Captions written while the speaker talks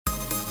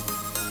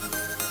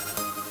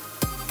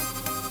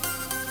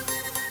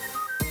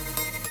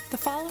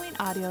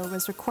audio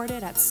was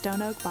recorded at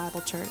Stone Oak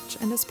Bible Church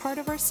and is part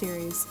of our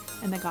series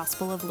in the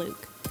Gospel of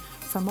Luke.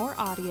 For more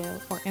audio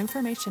or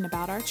information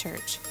about our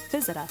church,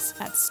 visit us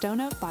at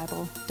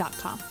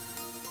stoneoakbible.com.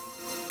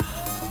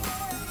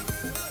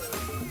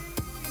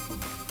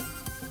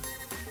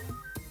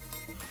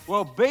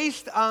 Well,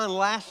 based on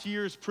last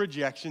year's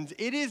projections,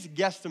 it is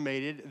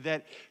guesstimated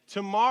that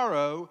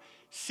tomorrow,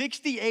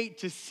 68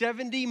 to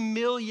 70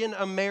 million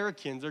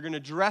Americans are going to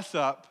dress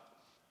up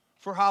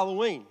for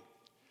Halloween.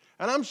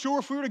 And I'm sure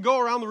if we were to go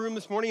around the room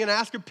this morning and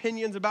ask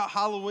opinions about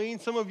Halloween,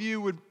 some of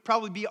you would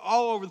probably be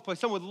all over the place.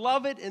 Some would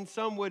love it and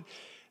some would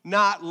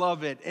not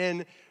love it.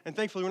 And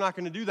thankfully, we're not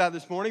going to do that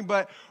this morning.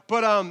 But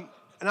I'm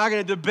not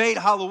going to debate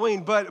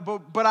Halloween. But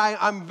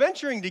I'm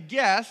venturing to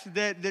guess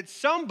that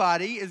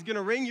somebody is going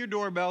to ring your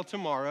doorbell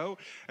tomorrow,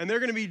 and they're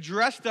going to be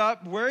dressed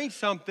up, wearing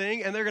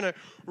something, and they're going to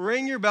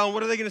ring your bell. And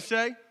what are they going to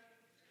say?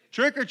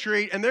 Trick or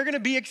treat. And they're going to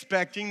be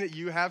expecting that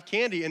you have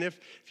candy. And if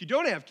you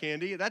don't have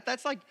candy,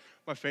 that's like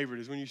my favorite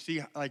is when you see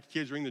like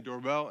kids ring the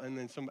doorbell and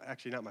then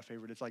actually not my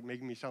favorite, it's like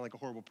making me sound like a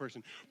horrible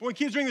person. But when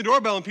kids ring the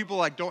doorbell and people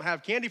like don't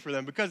have candy for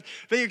them because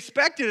they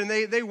expect it and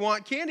they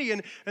want candy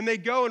and they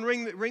go and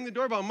ring the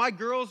doorbell. My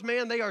girls,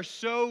 man, they are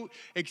so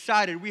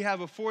excited. We have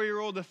a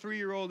 4-year-old, a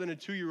 3-year-old, and a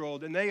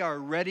 2-year-old, and they are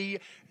ready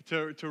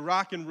to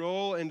rock and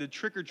roll and to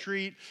trick or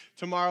treat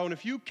tomorrow. And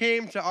if you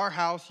came to our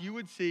house, you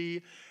would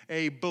see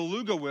a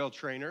beluga whale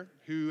trainer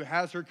who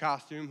has her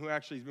costume, who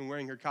actually has been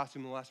wearing her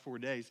costume the last 4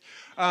 days.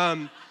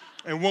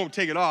 And won't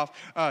take it off.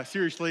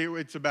 Seriously,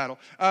 it's a battle.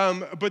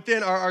 But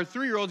then our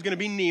 3-year-old is going to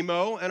be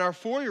Nemo, and our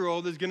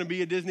 4-year-old is going to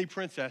be a Disney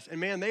princess.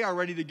 And man, they are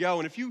ready to go.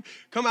 And if you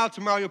come out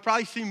tomorrow, you'll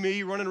probably see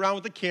me running around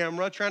with the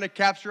camera, trying to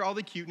capture all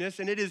the cuteness.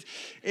 And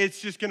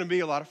it's just going to be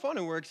a lot of fun,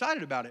 and we're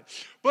excited about it.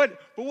 But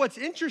what's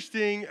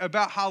interesting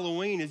about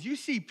Halloween is you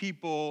see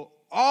people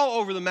all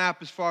over the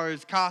map as far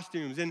as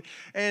costumes. And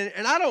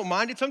I don't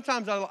mind it.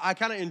 Sometimes I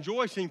kind of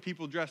enjoy seeing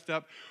people dressed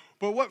up.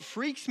 But what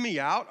freaks me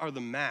out are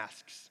the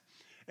masks.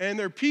 And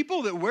there are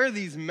people that wear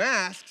these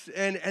masks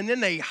and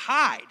then they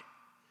hide.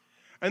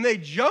 And they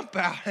jump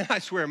out. And I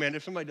swear, man,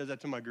 if somebody does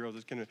that to my girls,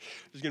 there's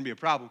gonna be a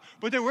problem.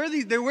 But they wear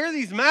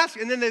these masks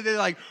and then they're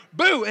like,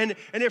 boo! And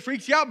it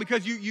freaks you out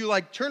because you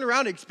like turn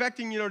around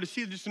expecting, to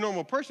see just a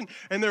normal person.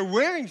 And they're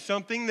wearing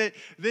something that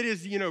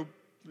is,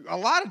 a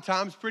lot of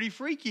times pretty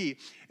freaky.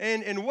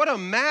 And what a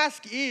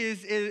mask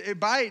is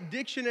by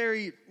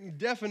dictionary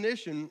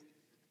definition,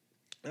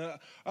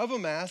 of a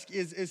mask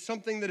is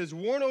something that is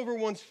worn over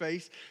one's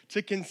face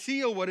to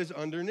conceal what is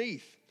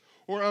underneath,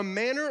 or a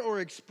manner or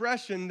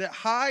expression that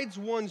hides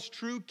one's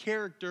true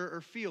character or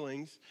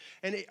feelings,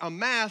 and a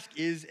mask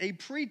is a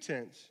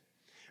pretense.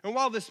 And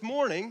while this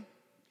morning,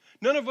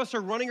 none of us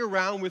are running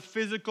around with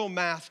physical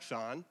masks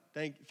on,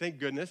 thank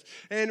goodness,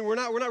 and we're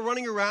not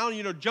running around,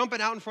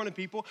 jumping out in front of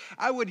people,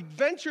 I would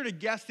venture to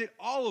guess that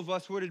all of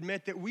us would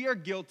admit that we are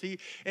guilty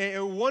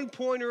at one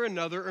point or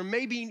another, or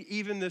maybe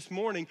even this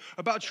morning,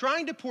 about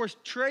trying to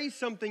portray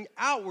something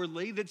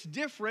outwardly that's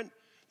different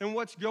than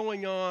what's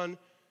going on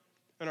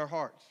in our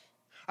hearts.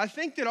 I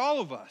think that all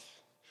of us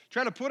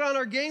try to put on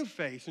our game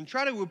face and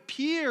try to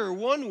appear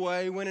one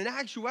way when in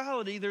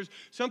actuality there's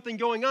something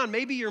going on.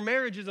 Maybe your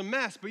marriage is a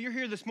mess, but you're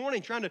here this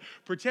morning trying to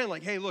pretend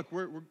like, hey, look,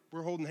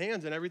 we're holding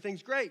hands and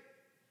everything's great.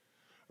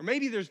 Or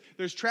maybe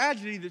there's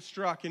tragedy that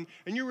struck and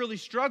you're really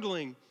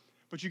struggling,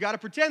 but you got to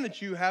pretend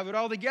that you have it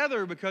all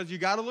together because you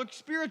got to look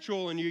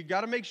spiritual and you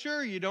got to make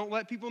sure you don't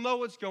let people know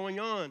what's going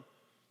on.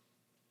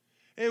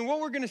 And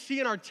what we're going to see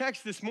in our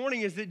text this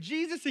morning is that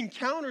Jesus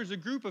encounters a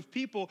group of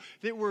people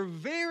that were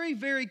very,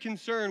 very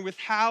concerned with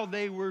how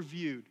they were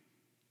viewed.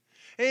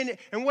 And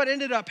what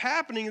ended up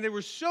happening, they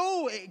were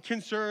so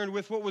concerned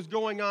with what was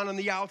going on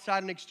the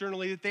outside and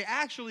externally that they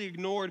actually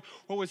ignored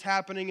what was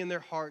happening in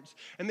their hearts.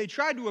 And they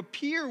tried to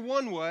appear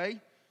one way,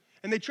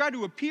 and they tried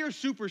to appear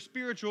super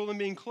spiritual and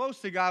being close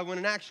to God when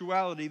in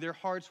actuality their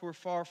hearts were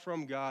far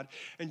from God.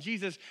 And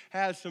Jesus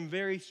has some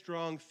very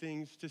strong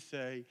things to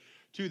say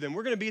to them.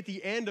 We're going to be at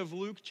the end of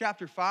Luke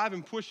chapter 5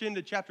 and push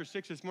into chapter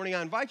 6 this morning.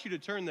 I invite you to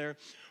turn there.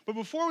 But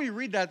before we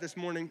read that this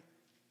morning,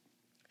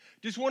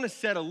 just want to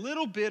set a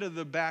little bit of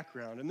the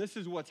background, and this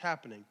is what's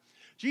happening.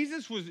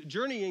 Jesus was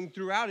journeying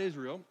throughout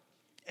Israel,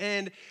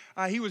 and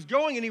he was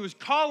going and he was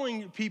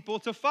calling people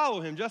to follow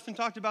him. Justin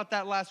talked about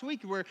that last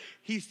week where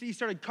he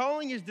started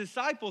calling his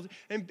disciples,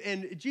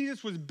 and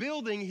Jesus was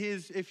building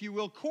his, if you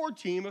will, core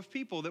team of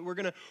people that were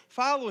going to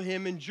follow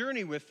him and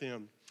journey with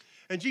him.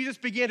 And Jesus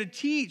began to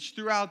teach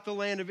throughout the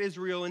land of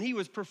Israel, and he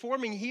was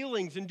performing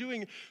healings and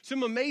doing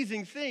some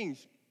amazing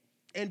things.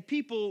 And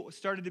people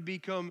started to be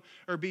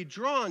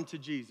drawn to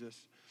Jesus.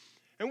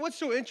 And what's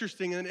so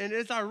interesting, and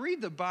as I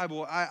read the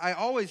Bible, I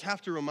always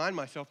have to remind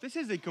myself, this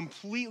is a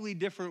completely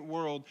different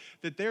world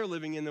that they're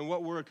living in than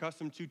what we're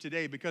accustomed to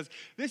today, because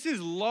this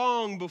is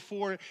long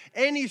before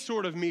any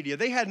sort of media.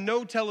 They had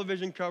no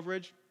television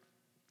coverage.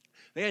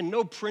 They had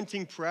no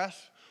printing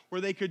press where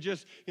they could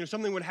just,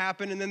 something would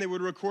happen and then they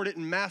would record it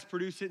and mass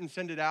produce it and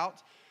send it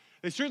out.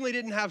 They certainly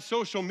didn't have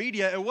social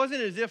media. It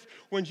wasn't as if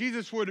when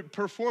Jesus would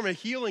perform a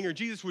healing or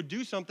Jesus would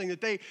do something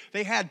that they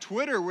had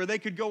Twitter where they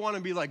could go on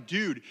and be like,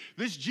 dude,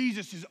 this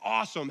Jesus is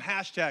awesome.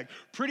 Hashtag,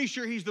 pretty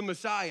sure he's the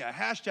Messiah.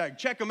 Hashtag,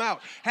 check him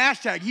out.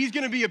 Hashtag, he's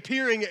going to be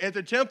appearing at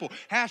the temple.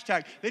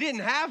 Hashtag, they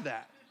didn't have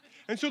that.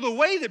 And so the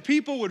way that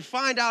people would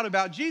find out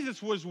about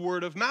Jesus was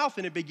word of mouth,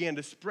 and it began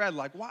to spread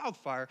like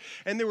wildfire.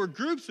 And there were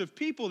groups of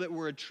people that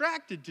were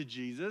attracted to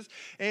Jesus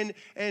and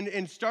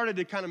started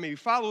to kind of maybe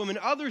follow him, and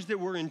others that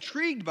were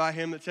intrigued by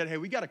him that said, hey,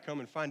 we got to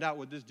come and find out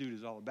what this dude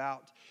is all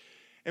about.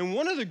 And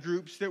one of the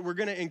groups that we're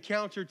going to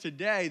encounter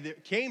today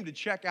that came to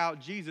check out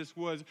Jesus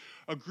was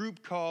a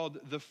group called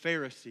the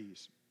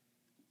Pharisees.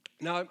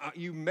 Now,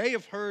 you may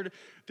have heard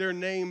their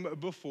name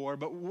before,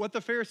 but what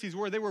the Pharisees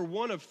were, they were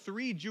one of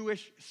three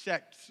Jewish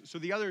sects. So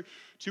the other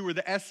two were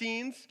the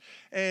Essenes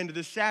and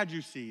the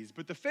Sadducees.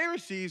 But the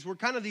Pharisees were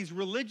kind of these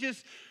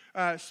religious,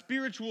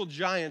 spiritual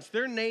giants.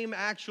 Their name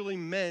actually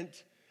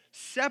meant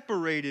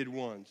separated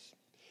ones.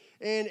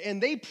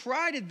 And they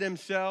prided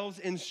themselves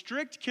in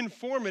strict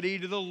conformity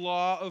to the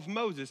law of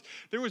Moses.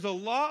 There was a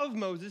law of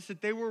Moses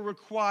that they were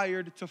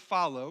required to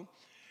follow.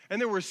 And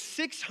there were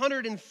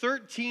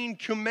 613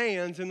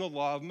 commands in the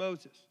law of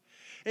Moses.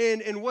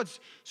 And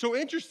what's so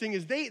interesting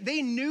is they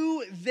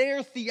knew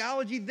their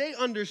theology. They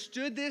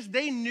understood this.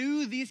 They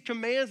knew these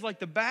commands like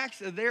the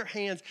backs of their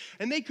hands.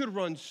 And they could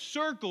run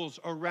circles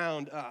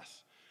around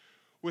us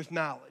with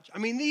knowledge. I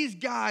mean, these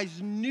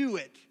guys knew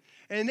it.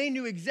 And they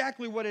knew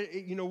exactly what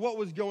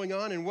was going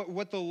on and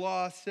what the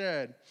law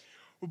said.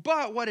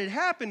 But what had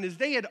happened is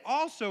they had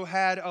also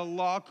had a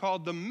law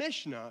called the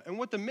Mishnah. And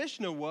what the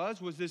Mishnah was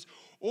this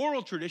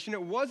oral tradition.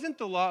 It wasn't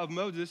the law of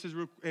Moses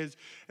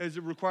as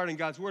required in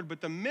God's word,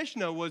 but the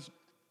Mishnah was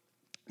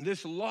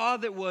this law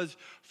that was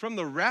from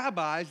the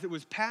rabbis that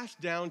was passed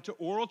down to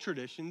oral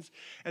traditions.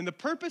 And the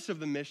purpose of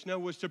the Mishnah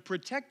was to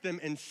protect them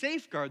and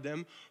safeguard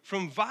them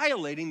from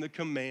violating the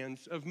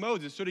commands of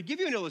Moses. So to give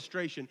you an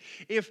illustration,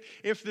 if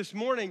this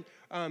morning,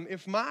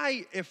 if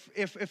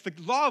the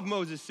law of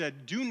Moses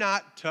said, do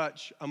not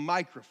touch a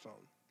microphone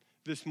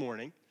this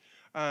morning,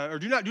 or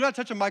do not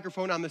touch a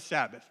microphone on the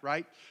Sabbath,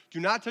 right? Do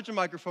not touch a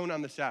microphone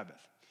on the Sabbath.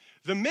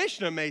 The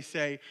Mishnah may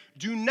say,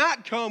 do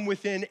not come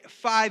within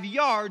 5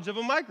 yards of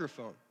a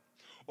microphone.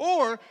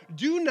 Or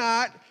do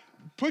not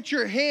put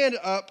your hand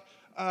up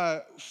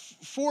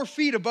 4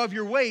 feet above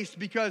your waist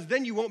because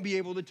then you won't be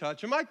able to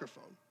touch a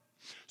microphone.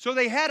 So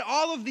they had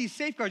all of these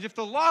safeguards. If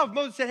the law of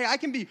Moses said, hey, I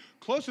can be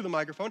close to the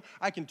microphone,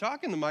 I can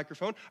talk in the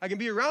microphone, I can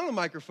be around the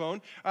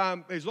microphone,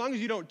 as long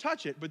as you don't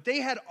touch it. But they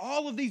had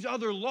all of these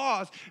other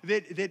laws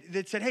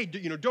that said, hey,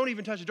 don't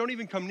even touch it, don't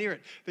even come near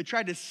it. They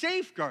tried to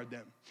safeguard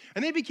them.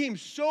 And they became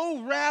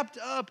so wrapped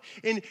up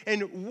in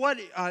what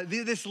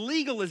this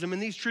legalism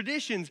and these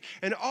traditions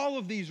and all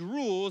of these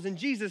rules. And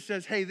Jesus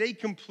says, hey, they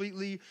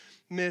completely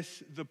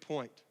miss the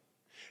point.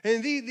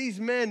 And these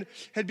men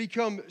had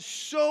become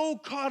so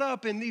caught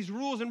up in these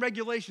rules and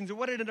regulations, and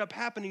what ended up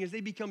happening is they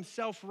become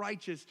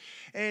self-righteous,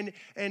 and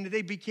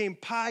they became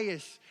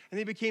pious, and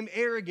they became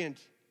arrogant,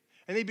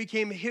 and they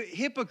became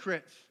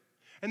hypocrites.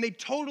 And they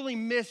totally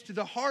missed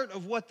the heart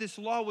of what this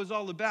law was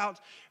all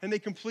about, and they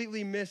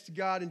completely missed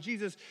God. And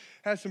Jesus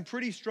has some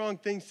pretty strong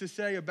things to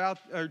say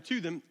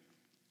to them,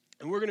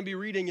 and we're going to be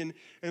reading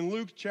in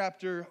Luke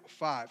chapter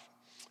 5,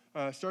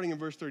 starting in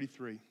verse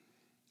 33.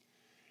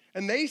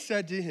 And they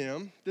said to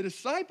him, the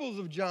disciples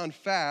of John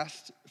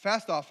fast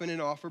often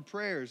and offer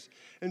prayers,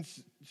 and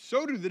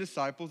so do the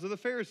disciples of the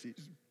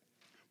Pharisees.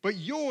 But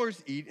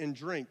yours eat and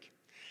drink.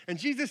 And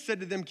Jesus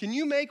said to them, can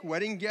you make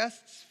wedding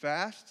guests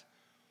fast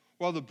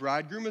while the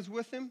bridegroom is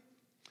with them?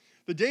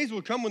 The days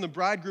will come when the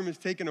bridegroom is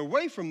taken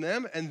away from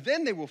them, and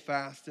then they will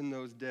fast in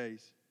those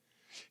days.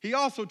 He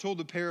also told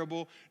the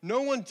parable,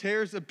 no one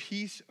tears a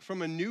piece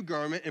from a new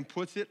garment and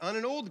puts it on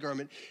an old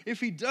garment.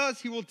 If he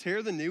does, he will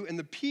tear the new, and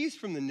the piece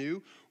from the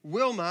new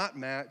will not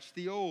match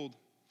the old.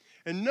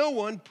 And no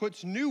one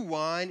puts new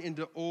wine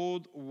into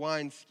old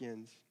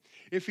wineskins.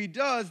 If he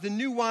does, the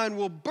new wine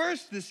will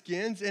burst the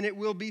skins, and it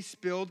will be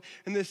spilled,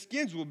 and the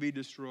skins will be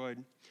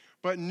destroyed.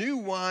 But new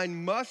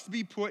wine must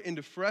be put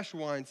into fresh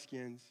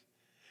wineskins.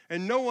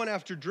 And no one,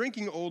 after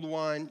drinking old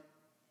wine,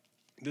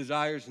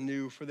 desires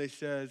new, for they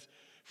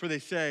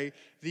say,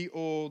 the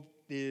old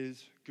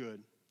is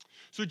good.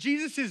 So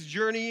Jesus is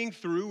journeying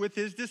through with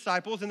his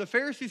disciples, and the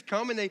Pharisees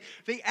come and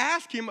they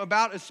ask him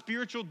about a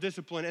spiritual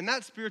discipline, and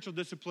that spiritual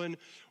discipline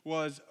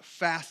was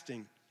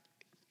fasting.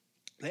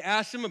 They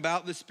asked him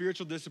about the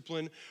spiritual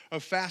discipline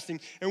of fasting.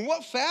 And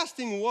what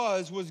fasting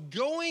was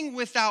going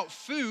without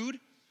food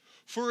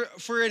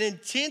for an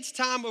intense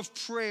time of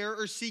prayer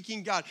or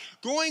seeking God.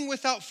 Going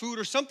without food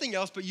or something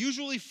else, but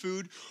usually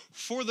food,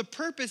 for the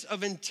purpose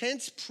of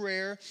intense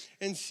prayer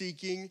and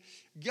seeking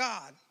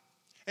God.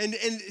 And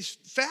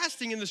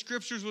fasting in the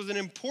scriptures was an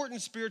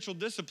important spiritual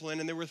discipline,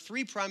 and there were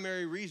 3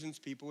 primary reasons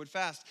people would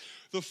fast.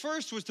 The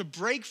first was to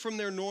break from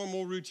their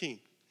normal routine.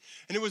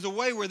 And it was a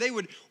way where they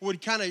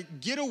would kind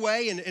of get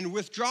away and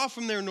withdraw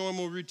from their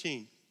normal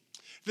routine.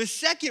 The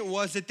second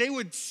was that they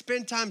would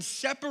spend time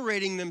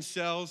separating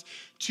themselves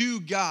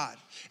to God.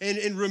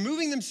 And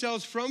removing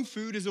themselves from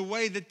food is a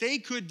way that they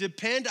could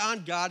depend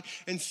on God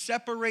and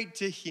separate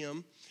to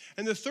him.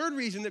 And the third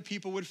reason that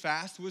people would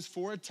fast was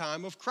for a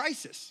time of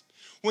crisis.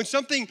 When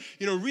something,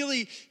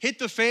 really hit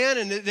the fan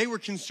and they were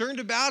concerned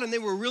about and they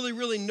were really,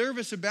 really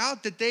nervous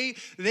about, that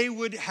they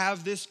would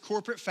have this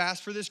corporate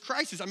fast for this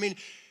crisis. I mean,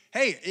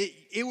 hey,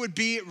 it would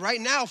be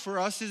right now for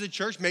us as a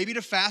church maybe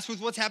to fast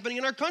with what's happening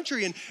in our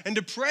country and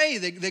to pray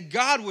that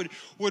God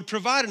would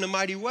provide in a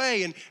mighty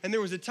way. And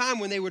there was a time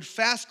when they would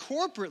fast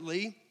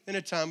corporately in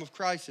a time of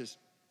crisis.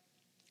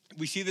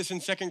 We see this in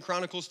 2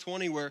 Chronicles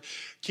 20 where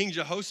King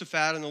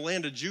Jehoshaphat in the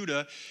land of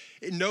Judah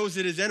knows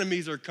that his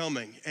enemies are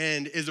coming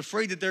and is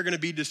afraid that they're going to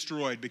be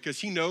destroyed because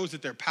he knows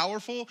that they're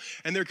powerful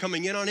and they're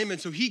coming in on him. And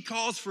so he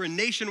calls for a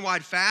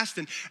nationwide fast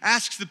and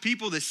asks the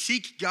people to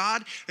seek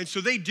God. And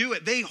so they do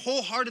it. They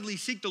wholeheartedly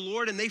seek the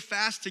Lord and they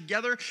fast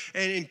together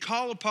and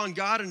call upon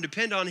God and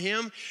depend on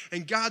him.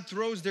 And God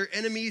throws their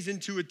enemies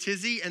into a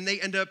tizzy and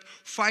they end up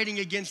fighting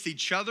against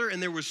each other.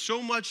 And there was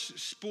so much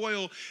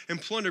spoil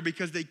and plunder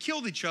because they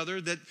killed each other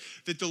that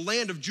the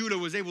land of Judah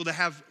was able to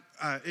have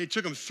it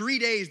took them 3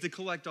 days to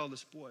collect all the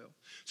spoil.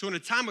 So in a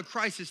time of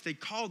crisis, they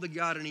called to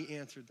God and he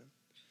answered them.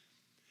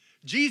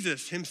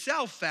 Jesus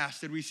himself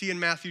fasted, we see in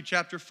Matthew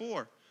chapter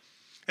 4.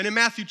 And in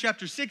Matthew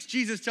chapter 6,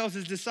 Jesus tells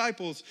his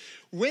disciples,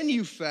 when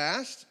you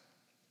fast,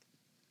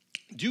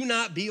 do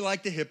not be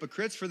like the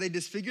hypocrites, for they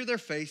disfigure their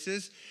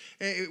faces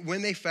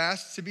when they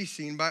fast to be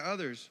seen by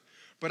others.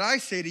 But I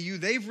say to you,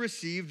 they've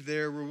received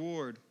their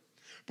reward.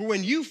 But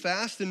when you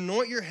fast,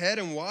 anoint your head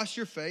and wash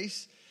your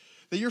face,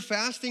 that your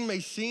fasting may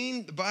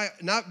seen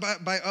not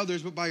by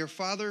others, but by your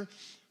Father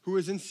who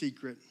is in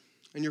secret.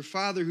 And your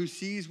Father who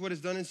sees what is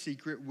done in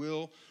secret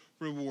will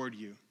reward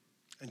you.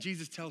 And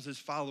Jesus tells his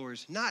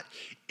followers, not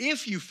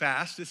if you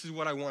fast, this is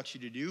what I want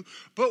you to do,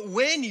 but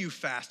when you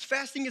fast.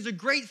 Fasting is a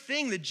great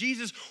thing that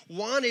Jesus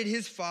wanted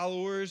his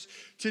followers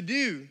to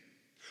do.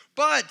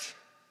 But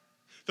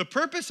the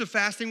purpose of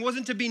fasting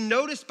wasn't to be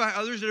noticed by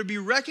others or to be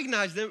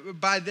recognized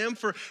by them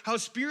for how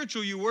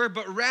spiritual you were,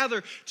 but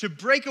rather to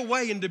break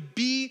away and to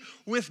be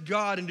with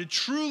God and to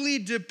truly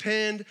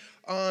depend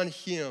on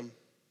him.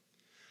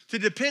 To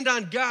depend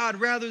on God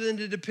rather than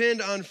to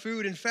depend on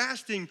food. And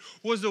fasting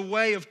was a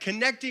way of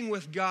connecting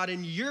with God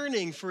and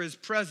yearning for his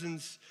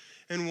presence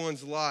in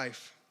one's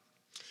life.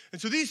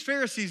 And so these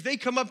Pharisees, they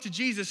come up to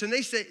Jesus and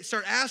they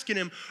start asking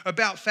him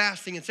about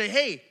fasting and say,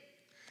 hey,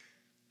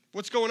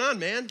 what's going on,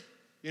 man?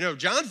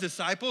 John's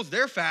disciples,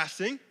 they're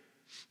fasting.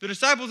 The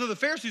disciples of the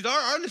Pharisees,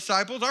 our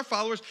disciples, our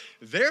followers,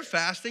 they're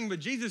fasting.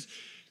 But Jesus,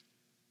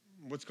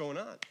 what's going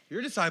on?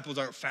 Your disciples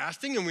aren't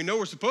fasting, and we know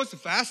we're supposed to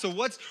fast. So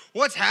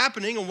what's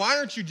happening, and why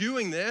aren't you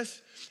doing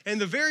this?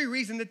 And the very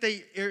reason that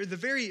the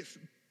very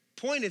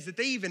point is that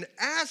they even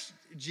asked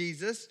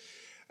Jesus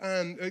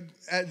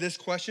at this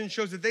question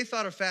shows that they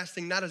thought of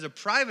fasting not as a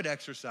private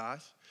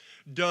exercise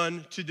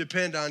done to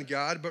depend on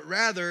God, but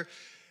rather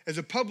as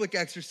a public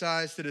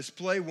exercise to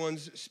display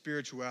one's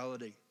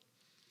spirituality.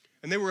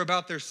 And they were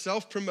about their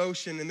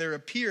self-promotion and their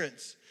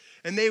appearance.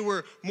 And they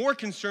were more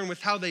concerned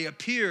with how they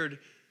appeared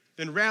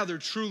than rather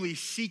truly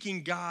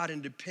seeking God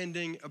and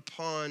depending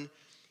upon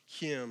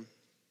him.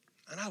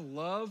 And I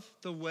love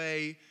the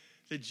way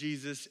that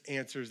Jesus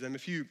answers them.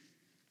 If you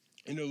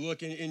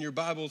look in your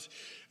Bibles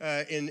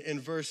in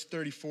verse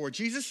 34,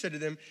 Jesus said to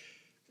them,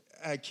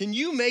 can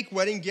you make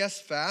wedding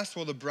guests fast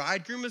while the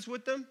bridegroom is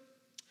with them?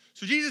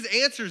 So Jesus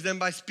answers them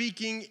by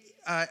speaking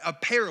a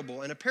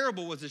parable. And a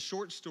parable was a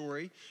short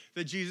story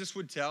that Jesus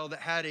would tell that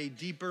had a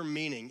deeper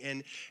meaning.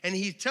 And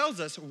he tells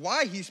us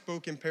why he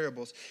spoke in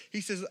parables. He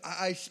says,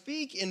 I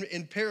speak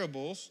in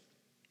parables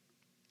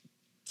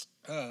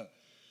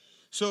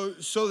so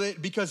that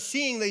because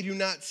seeing they do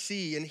not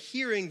see and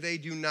hearing they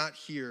do not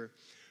hear,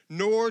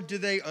 nor do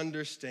they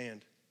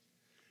understand.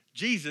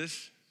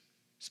 Jesus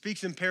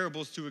speaks in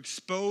parables to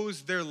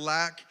expose their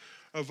lack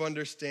of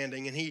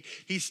understanding. And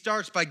he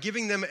starts by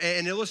giving them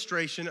an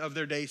illustration of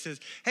their day. He says,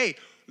 hey,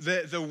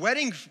 the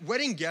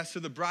wedding guests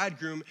of the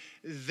bridegroom,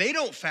 they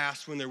don't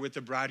fast when they're with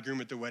the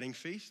bridegroom at the wedding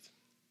feast.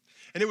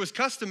 And it was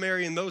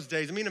customary in those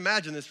days. I mean,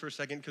 imagine this for a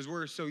second, because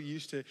we're so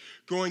used to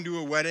going to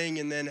a wedding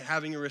and then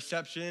having a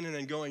reception and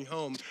then going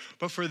home.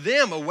 But for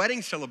them, a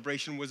wedding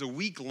celebration was a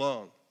week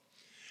long.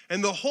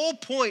 And the whole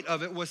point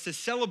of it was to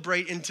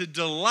celebrate and to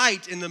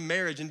delight in the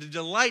marriage and to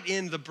delight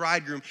in the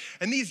bridegroom.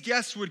 And these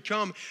guests would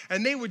come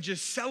and they would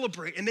just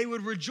celebrate and they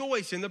would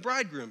rejoice in the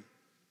bridegroom.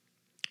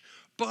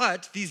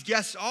 But these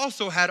guests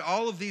also had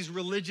all of these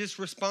religious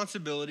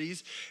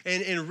responsibilities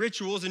and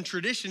rituals and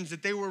traditions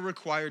that they were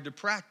required to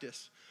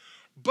practice.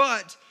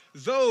 But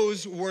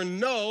those were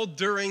null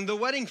during the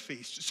wedding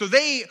feast. So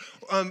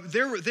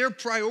their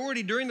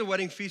priority during the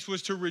wedding feast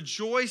was to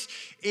rejoice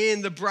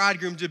in the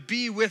bridegroom, to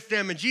be with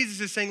them. And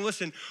Jesus is saying,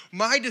 listen,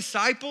 my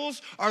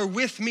disciples are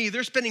with me.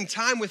 They're spending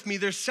time with me.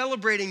 They're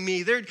celebrating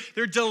me. They're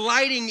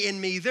delighting in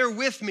me. They're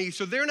with me.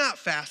 So they're not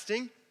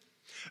fasting.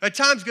 A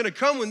time's going to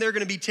come when they're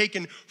going to be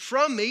taken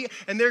from me,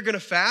 and they're going to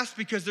fast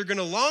because they're going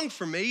to long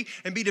for me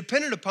and be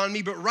dependent upon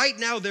me. But right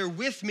now, they're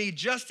with me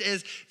just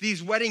as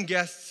these wedding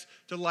guests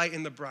delight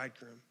in the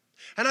bridegroom.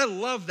 And I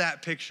love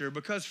that picture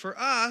because for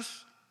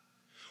us,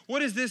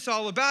 what is this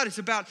all about? It's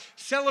about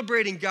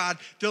celebrating God,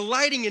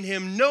 delighting in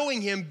him,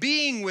 knowing him,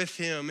 being with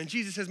him. And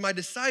Jesus says, my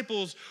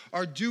disciples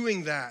are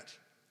doing that.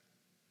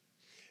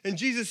 And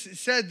Jesus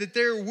said that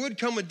there would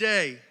come a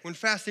day when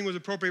fasting was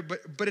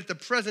appropriate, but at the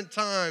present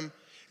time,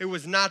 it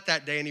was not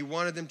that day, and he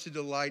wanted them to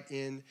delight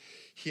in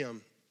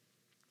him.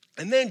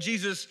 And then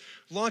Jesus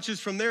launches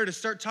from there to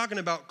start talking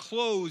about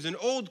clothes and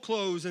old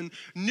clothes and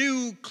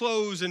new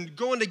clothes and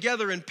going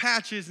together in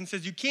patches, and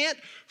says you can't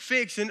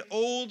fix an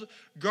old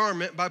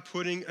garment by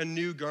putting a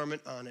new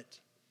garment on it.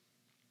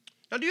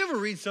 Now, do you ever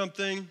read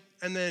something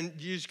and then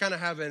you just kind of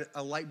have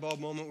a light bulb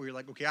moment where you're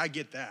like, okay, I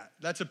get that.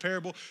 That's a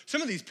parable.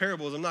 Some of these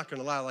parables, I'm not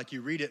going to lie, like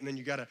you read it and then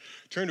you got to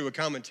turn to a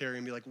commentary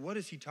and be like, what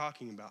is he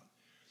talking about?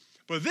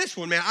 But this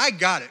one, man, I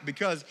got it,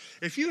 because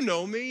if you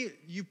know me,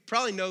 you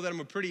probably know that I'm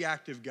a pretty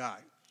active guy.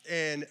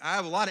 And I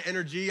have a lot of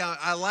energy.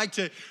 I like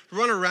to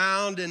run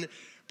around.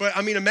 But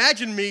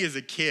imagine me as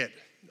a kid,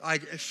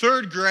 like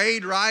third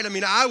grade, right?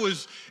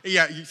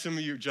 Some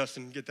of you,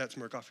 Justin, get that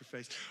smirk off your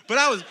face. But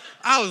I was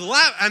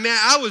laughing.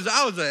 I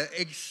was an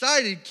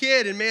excited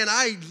kid, and man,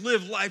 I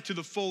lived life to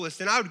the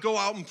fullest. And I would go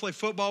out and play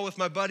football with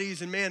my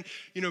buddies, and man,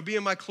 be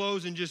in my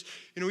clothes and just,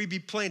 we'd be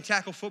playing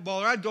tackle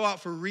football, or I'd go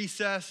out for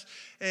recess.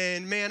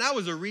 And man, I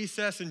was a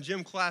recess and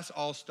gym class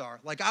all-star.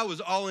 Like I was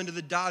all into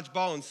the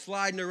dodgeball and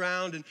sliding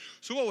around. And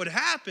so what would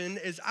happen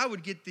is I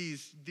would get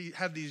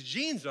have these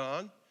jeans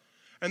on,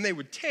 and they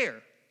would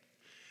tear.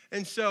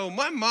 And so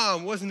my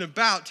mom wasn't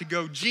about to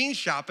go jean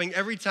shopping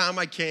every time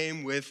I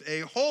came with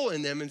a hole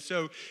in them. And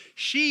so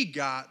she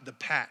got the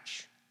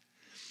patch.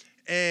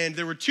 And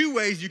there were two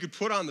ways you could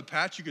put on the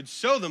patch. You could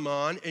sew them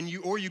on,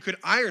 or you could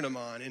iron them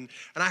on. And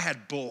I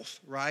had both,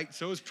 right?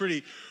 So it was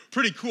pretty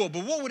cool.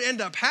 But what would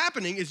end up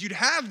happening is you'd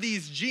have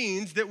these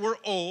jeans that were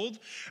old,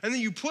 and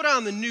then you put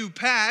on the new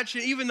patch,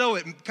 and even though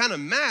it kind of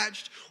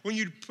matched,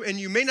 and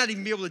you may not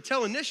even be able to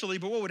tell initially,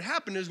 but what would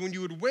happen is when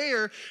you would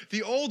wear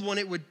the old one,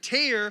 it would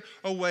tear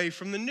away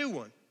from the new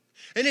one.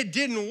 And it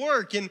didn't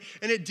work, and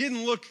it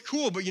didn't look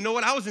cool. But you know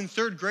what? I was in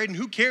third grade, and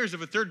who cares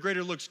if a third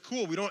grader looks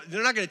cool?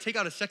 They're not going to take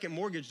out a second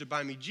mortgage to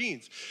buy me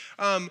jeans.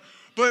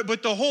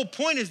 But the whole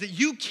point is that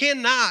you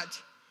cannot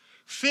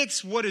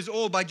fix what is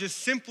old by just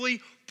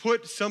simply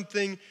put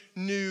something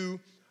new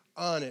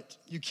on it.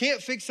 You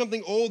can't fix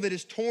something old that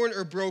is torn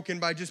or broken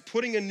by just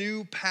putting a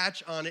new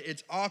patch on it.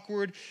 It's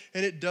awkward,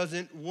 and it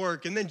doesn't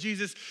work. And then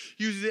Jesus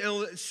uses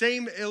the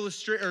same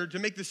illustrator to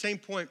make the same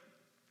point,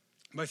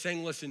 by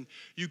saying, listen,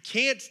 you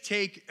can't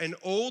take an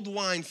old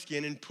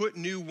wineskin and put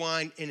new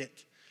wine in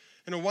it.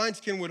 And a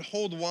wineskin would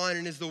hold wine,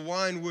 and as the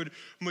wine would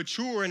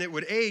mature and it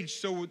would age,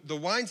 so the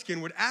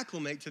wineskin would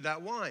acclimate to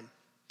that wine.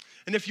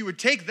 And if you would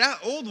take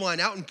that old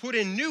wine out and put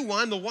in new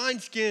wine, the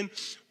wineskin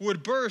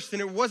would burst,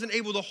 and it wasn't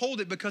able to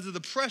hold it because of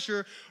the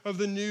pressure of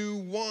the new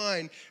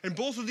wine. And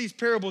both of these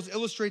parables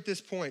illustrate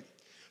this point,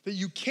 that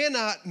you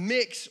cannot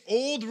mix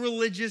old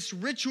religious,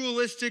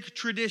 ritualistic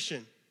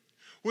tradition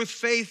with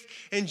faith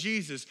in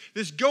Jesus.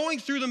 This going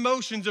through the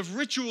motions of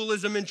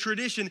ritualism and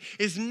tradition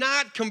is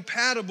not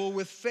compatible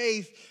with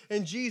faith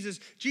in Jesus.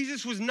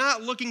 Jesus was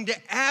not looking to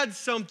add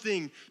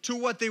something to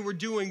what they were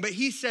doing, but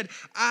he said,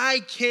 I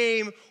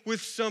came with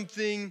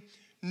something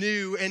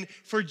new. And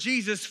for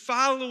Jesus,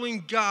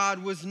 following God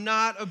was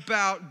not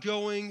about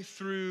going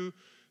through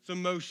the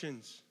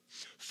motions.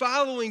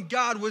 Following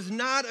God was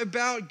not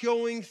about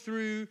going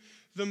through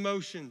the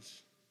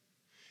motions.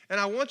 And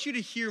I want you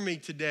to hear me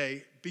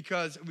today,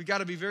 because we got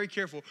to be very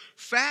careful.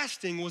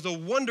 Fasting was a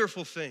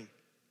wonderful thing.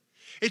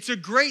 It's a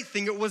great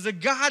thing. It was a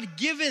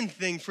God-given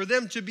thing for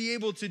them to be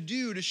able to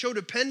do, to show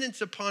dependence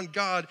upon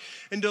God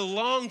and to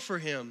long for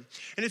him.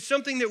 And it's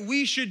something that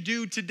we should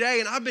do today.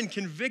 And I've been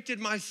convicted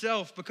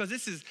myself, because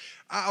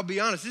I'll be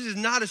honest, this is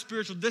not a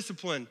spiritual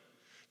discipline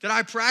that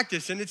I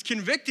practice, and it's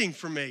convicting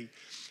for me.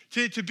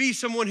 To be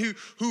someone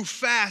who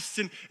fasts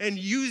and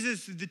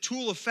uses the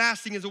tool of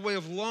fasting as a way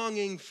of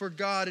longing for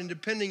God and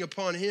depending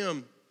upon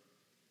him.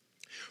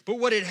 But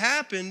what had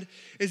happened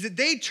is that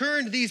they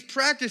turned these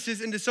practices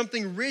into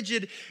something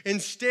rigid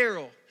and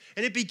sterile.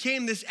 And it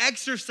became this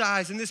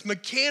exercise and this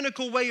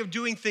mechanical way of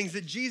doing things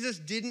that Jesus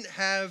didn't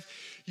have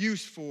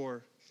use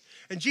for.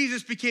 And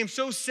Jesus became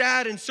so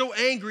sad and so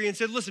angry and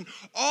said, listen,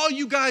 all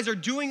you guys are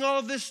doing all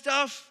of this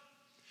stuff,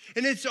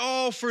 and it's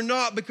all for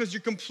naught because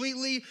you're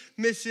completely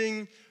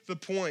missing the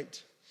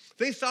point.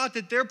 They thought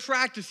that their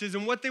practices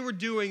and what they were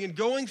doing and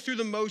going through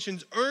the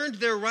motions earned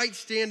their right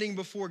standing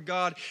before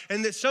God,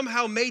 and that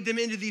somehow made them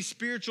into these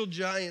spiritual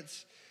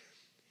giants.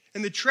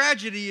 And the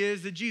tragedy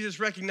is that Jesus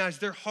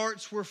recognized their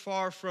hearts were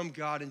far from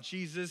God, and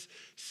Jesus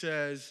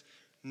says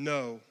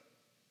no.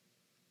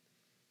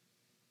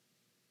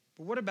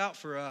 But what about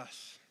for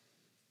us?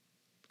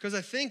 Because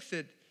I think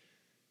that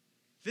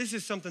this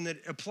is something that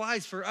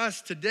applies for us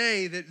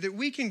today, that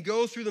we can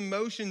go through the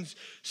motions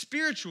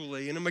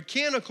spiritually in a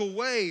mechanical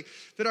way,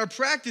 that our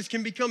practice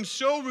can become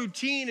so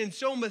routine and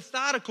so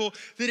methodical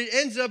that it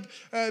ends up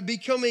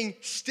becoming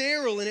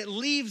sterile and it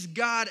leaves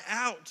God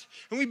out.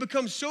 And we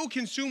become so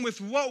consumed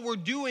with what we're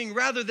doing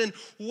rather than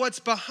what's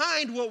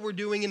behind what we're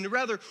doing, and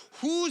rather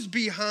who's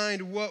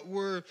behind what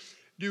we're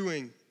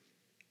doing.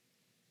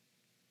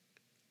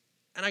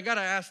 And I got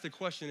to ask the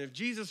question, if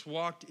Jesus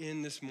walked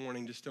in this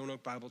morning to Stone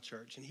Oak Bible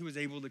Church and he was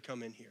able to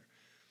come in here,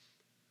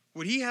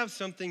 would he have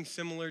something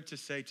similar to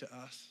say to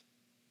us?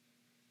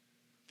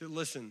 That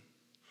listen,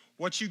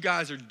 what you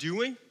guys are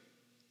doing,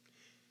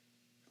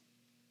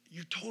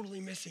 you're totally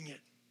missing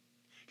it.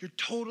 You're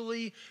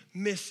totally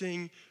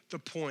missing the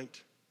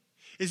point.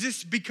 Is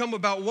this become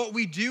about what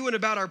we do and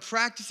about our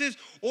practices,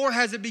 or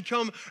has it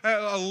become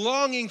a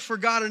longing for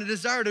God and a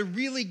desire to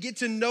really get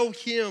to know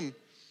him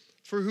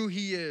for who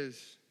he is?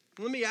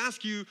 Let me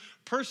ask you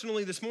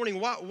personally this morning,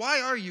 why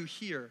are you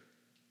here?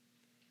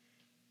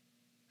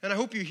 And I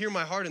hope you hear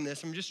my heart in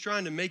this. I'm just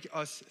trying to make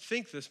us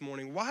think this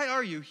morning. Why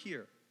are you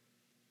here?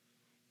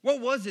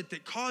 What was it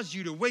that caused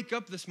you to wake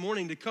up this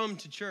morning to come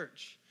to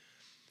church?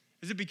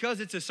 Is it because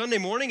it's a Sunday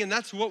morning and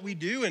that's what we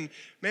do? And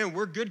man,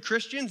 we're good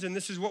Christians and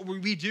this is what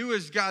we do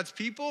as God's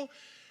people.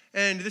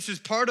 And this is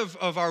part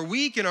of our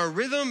week and our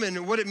rhythm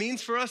and what it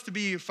means for us to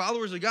be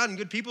followers of God and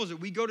good people is that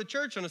we go to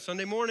church on a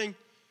Sunday morning.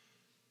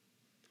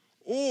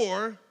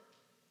 Or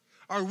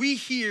are we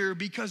here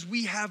because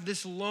we have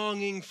this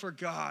longing for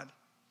God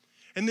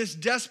and this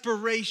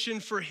desperation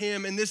for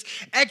him and this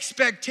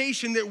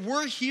expectation that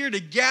we're here to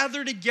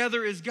gather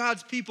together as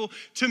God's people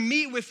to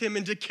meet with him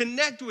and to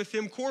connect with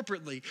him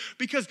corporately?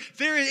 Because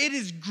it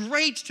is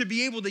great to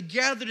be able to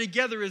gather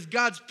together as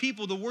God's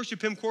people to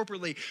worship him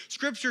corporately.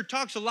 Scripture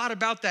talks a lot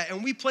about that,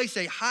 and we place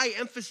a high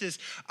emphasis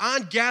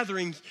on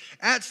gathering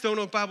at Stone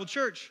Oak Bible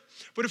Church.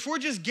 But if we're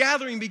just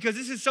gathering because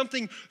this is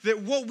something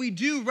that what we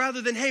do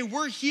rather than, hey,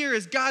 we're here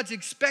as God's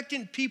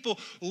expectant people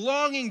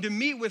longing to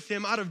meet with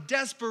him out of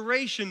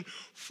desperation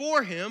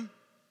for him,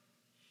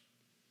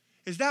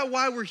 is that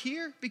why we're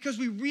here? Because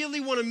we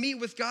really want to meet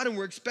with God and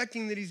we're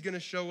expecting that he's going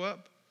to show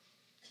up?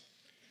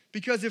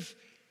 Because if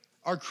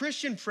our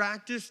Christian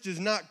practice does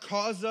not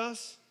cause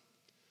us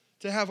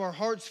to have our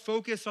hearts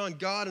focus on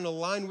God and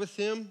align with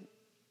him,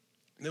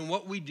 then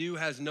what we do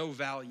has no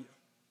value.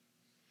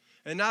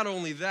 And not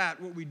only that,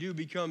 what we do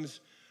becomes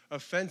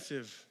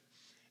offensive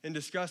and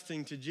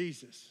disgusting to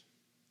Jesus.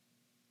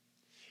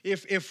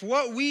 If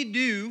what we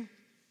do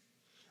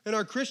in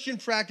our Christian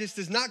practice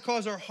does not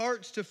cause our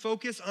hearts to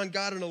focus on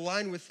God and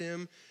align with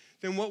him,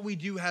 then what we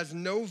do has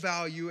no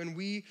value and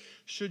we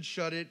should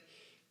shut it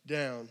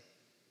down.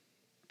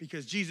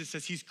 Because Jesus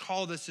says he's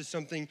called us to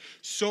something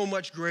so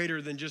much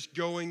greater than just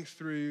going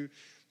through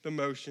the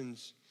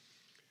motions.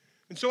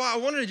 And so I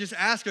wanted to just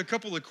ask a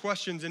couple of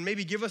questions and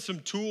maybe give us some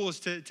tools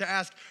to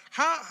ask,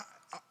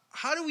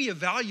 how do we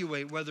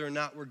evaluate whether or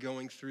not we're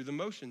going through the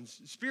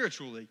motions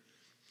spiritually?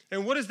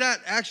 And what does that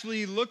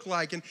actually look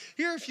like? And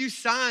here are a few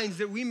signs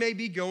that we may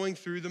be going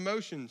through the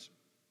motions.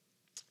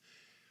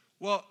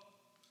 Well,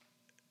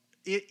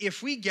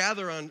 if we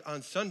gather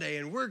on Sunday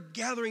and we're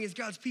gathering as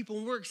God's people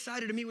and we're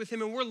excited to meet with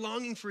him and we're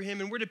longing for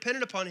him and we're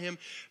dependent upon him,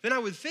 then I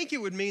would think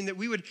it would mean that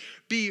we would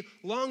be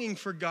longing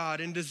for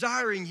God and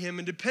desiring him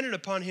and dependent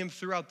upon him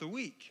throughout the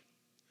week.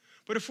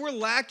 But if we're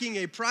lacking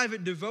a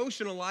private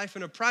devotional life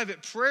and a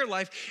private prayer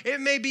life,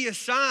 it may be a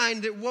sign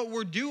that what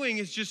we're doing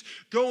is just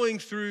going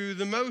through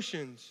the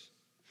motions.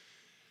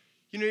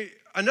 You know,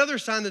 another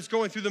sign that's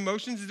going through the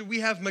motions is that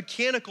we have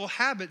mechanical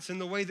habits in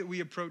the way that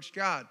we approach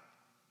God.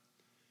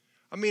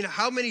 I mean,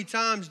 how many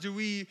times do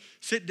we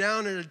sit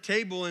down at a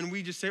table and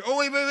we just say, oh,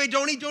 wait,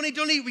 don't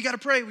eat. We got to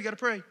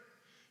pray.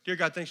 Dear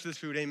God, thanks for this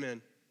food,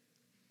 amen.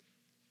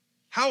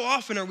 How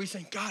often are we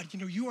saying, God,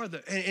 you are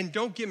and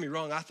don't get me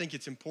wrong, I think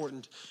it's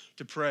important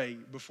to pray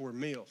before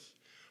meals.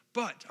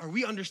 But are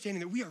we understanding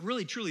that we are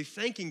really, truly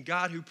thanking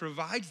God who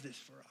provides this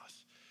for us?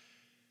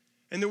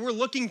 And that we're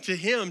looking to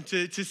him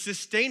to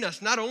sustain us,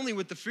 not only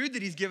with the food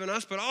that he's given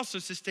us, but also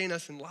sustain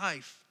us in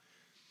life.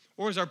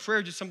 Or is our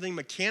prayer just something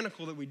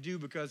mechanical that we do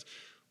because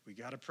we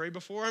got to pray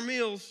before our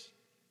meals?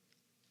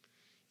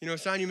 A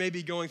sign you may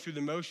be going through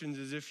the motions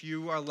is if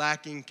you are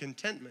lacking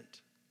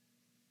contentment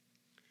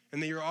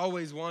and that you're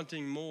always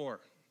wanting more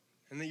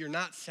and that you're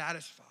not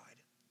satisfied.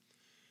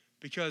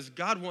 Because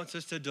God wants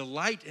us to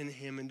delight in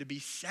him and to be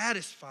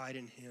satisfied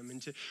in him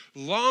and to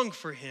long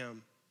for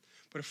him.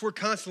 But if we're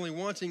constantly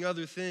wanting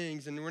other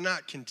things and we're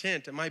not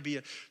content, it might be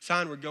a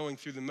sign we're going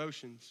through the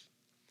motions.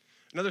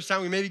 Another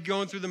sign we may be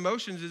going through the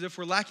motions is if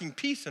we're lacking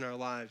peace in our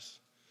lives.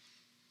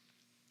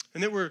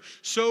 And that we're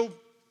so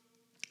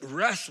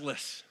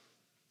restless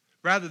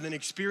rather than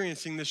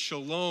experiencing this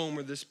shalom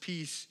or this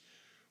peace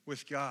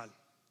with God.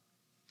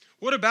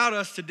 What about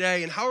us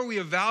today, and how are we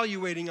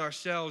evaluating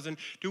ourselves? And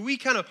do we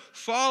kind of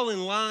fall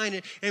in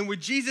line? And would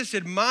Jesus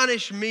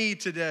admonish me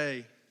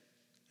today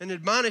and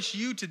admonish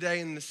you today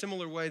in the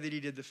similar way that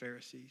he did the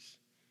Pharisees?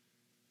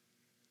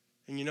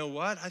 And you know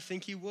what? I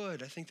think he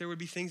would. I think there would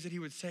be things that he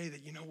would say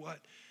that,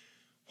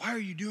 Why are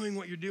you doing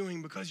what you're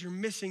doing? Because you're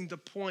missing the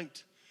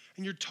point,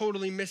 and you're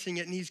totally missing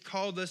it. And he's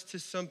called us to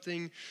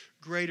something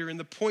greater. And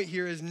the point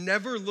here is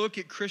never look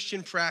at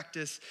Christian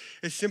practice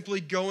as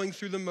simply going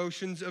through the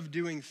motions of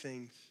doing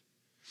things.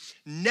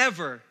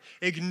 Never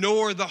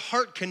ignore the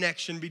heart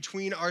connection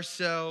between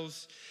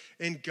ourselves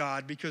and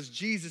God, because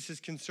Jesus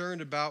is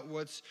concerned about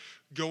what's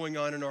going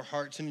on in our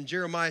hearts. And in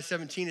Jeremiah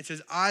 17, it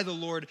says, I, the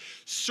Lord,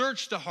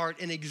 search the heart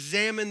and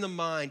examine the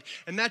mind.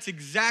 And that's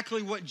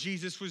exactly what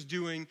Jesus was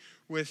doing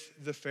with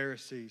the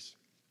Pharisees.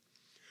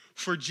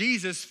 For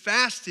Jesus,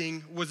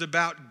 fasting was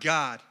about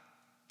God,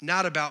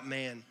 not about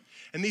man.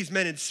 And these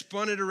men had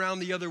spun it around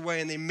the other way,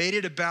 and they made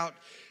it about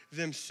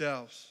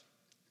themselves.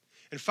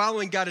 And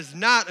following God is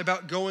not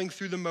about going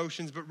through the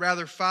motions, but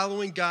rather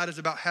following God is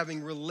about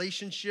having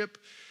relationship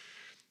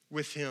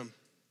with him.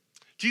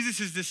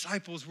 Jesus'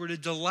 disciples were to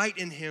delight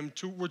in him,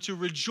 were to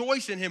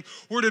rejoice in him,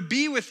 were to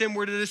be with him,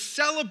 were to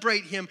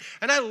celebrate him.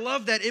 And I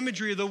love that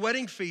imagery of the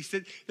wedding feast,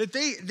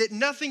 that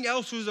nothing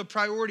else was a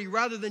priority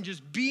rather than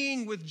just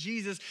being with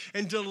Jesus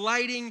and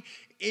delighting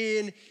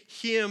in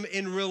him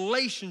in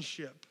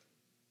relationship.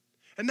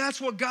 And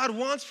that's what God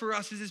wants for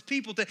us as his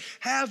people, to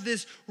have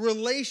this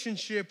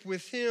relationship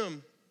with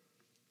him.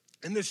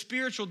 And the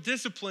spiritual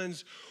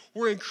disciplines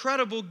were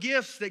incredible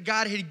gifts that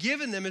God had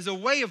given them as a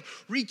way of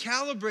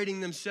recalibrating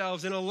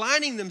themselves and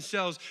aligning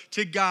themselves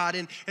to God,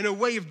 and a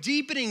way of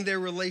deepening their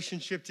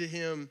relationship to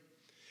him.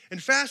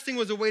 And fasting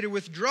was a way to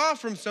withdraw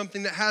from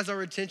something that has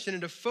our attention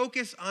and to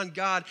focus on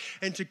God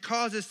and to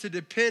cause us to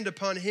depend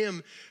upon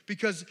him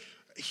because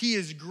he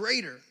is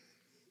greater.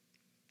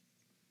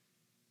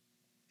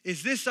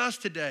 Is this us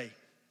today?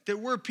 That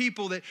we're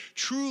people that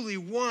truly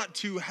want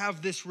to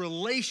have this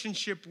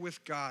relationship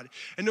with God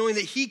and knowing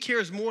that he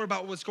cares more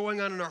about what's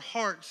going on in our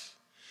hearts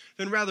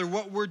than rather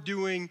what we're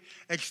doing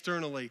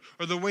externally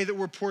or the way that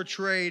we're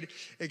portrayed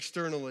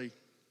externally.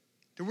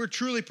 That we're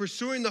truly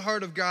pursuing the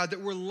heart of God,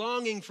 that we're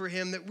longing for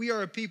him, that we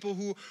are a people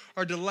who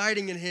are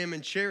delighting in him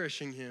and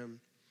cherishing him.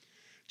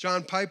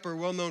 John Piper,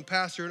 well-known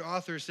pastor and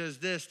author, says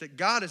this, that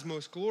God is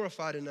most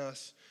glorified in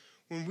us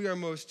when we are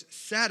most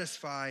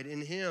satisfied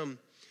in him.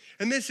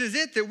 And this is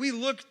it, that we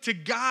look to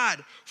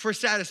God for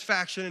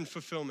satisfaction and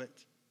fulfillment.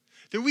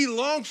 That we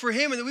long for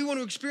him and that we want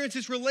to experience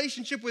this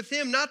relationship with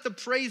him, not the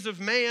praise of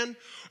man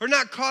or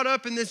not caught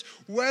up in this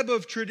web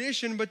of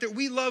tradition, but that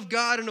we love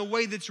God in a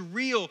way that's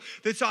real,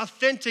 that's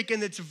authentic,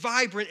 and that's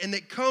vibrant, and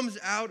that comes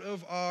out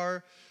of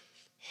our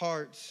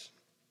hearts.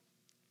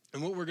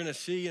 And what we're going to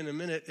see in a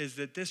minute is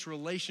that this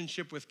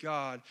relationship with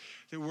God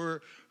that we're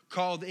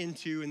called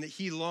into and that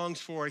he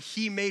longs for,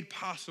 he made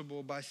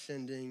possible by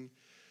sending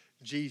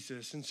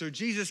Jesus. And so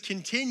Jesus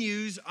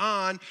continues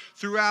on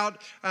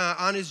throughout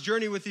on his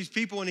journey with these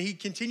people, and he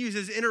continues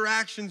his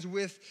interactions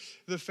with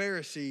the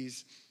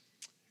Pharisees.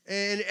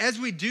 And as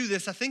we do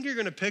this, I think you're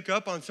going to pick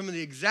up on some of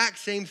the exact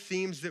same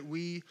themes that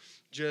we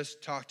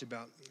just talked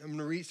about. I'm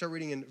going to start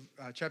reading in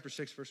chapter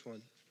 6, verse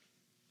 1.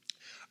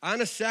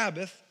 On a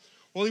Sabbath,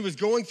 while he was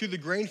going through the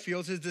grain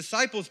fields, his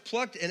disciples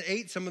plucked and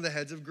ate some of the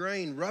heads of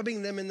grain,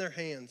 rubbing them in their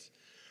hands.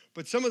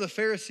 But some of the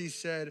Pharisees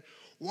said,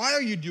 why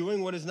are you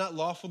doing what is not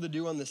lawful to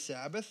do on the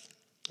Sabbath?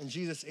 And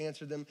Jesus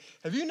answered them,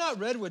 have you not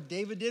read what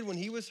David did when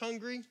he was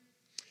hungry?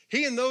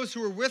 He and those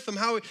who were with him,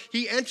 how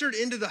he entered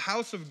into the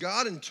house of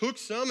God and took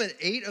some and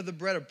ate of the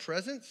bread of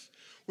presence,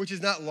 which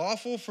is not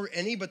lawful for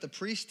any but the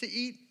priest to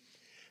eat.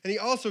 And he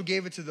also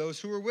gave it to those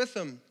who were with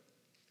him.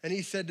 And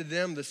he said to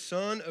them, the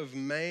Son of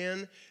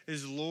Man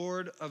is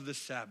Lord of the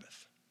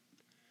Sabbath.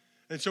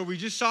 And so we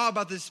just saw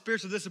about this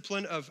spiritual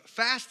discipline of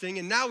fasting,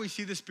 and now we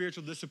see the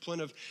spiritual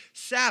discipline of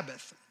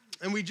Sabbath.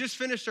 And we just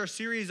finished our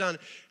series on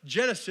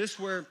Genesis,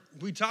 where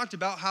we talked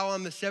about how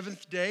on the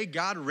seventh day,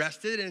 God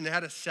rested and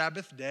had a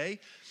Sabbath day.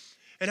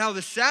 And how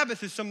the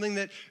Sabbath is something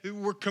that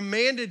we're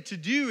commanded to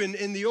do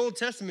in the Old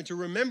Testament, to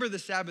remember the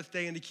Sabbath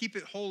day and to keep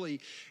it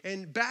holy.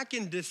 And back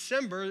in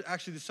December,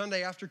 actually the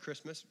Sunday after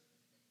Christmas,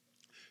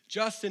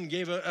 Justin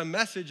gave a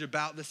message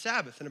about the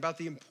Sabbath and about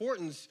the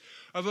importance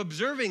of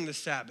observing the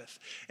Sabbath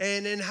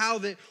and how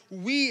that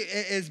we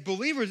as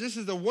believers, this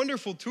is a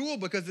wonderful tool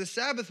because the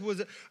Sabbath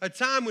was a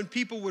time when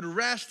people would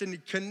rest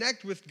and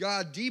connect with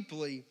God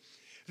deeply.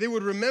 They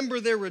would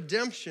remember their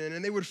redemption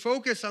and they would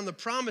focus on the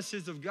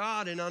promises of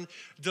God and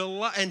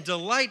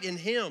delight in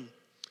him.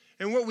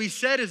 And what we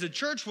said as a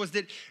church was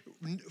that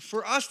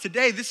for us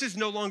today, this is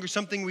no longer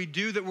something we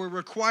do that we're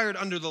required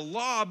under the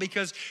law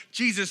because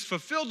Jesus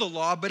fulfilled the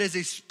law, but as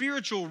a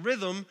spiritual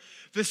rhythm,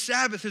 the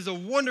Sabbath is a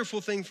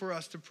wonderful thing for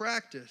us to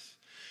practice.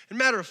 As a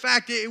matter of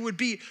fact, it would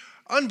be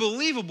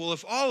unbelievable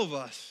if all of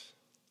us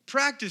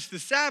practiced the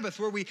Sabbath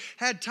where we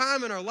had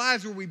time in our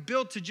lives where we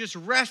built to just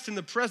rest in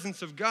the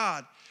presence of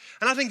God.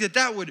 And I think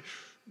that would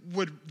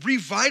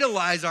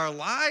revitalize our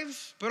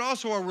lives, but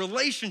also our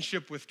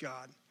relationship with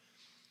God.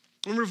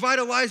 And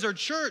revitalize our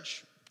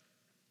church.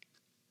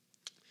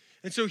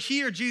 And so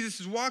here Jesus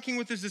is walking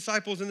with his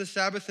disciples in the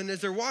Sabbath, and as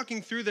they're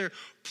walking through, they're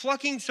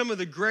plucking some of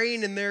the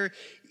grain and they're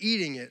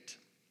eating it.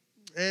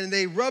 And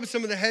they rub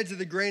some of the heads of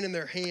the grain in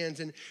their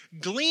hands. And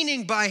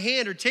gleaning by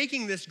hand or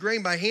taking this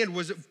grain by hand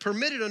was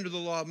permitted under the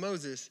law of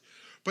Moses.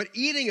 But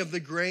eating of the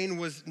grain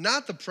was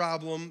not the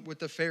problem with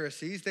the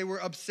Pharisees. They were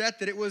upset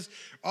that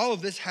all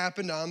of this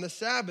happened on the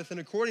Sabbath. And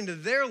according to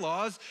their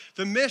laws,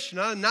 the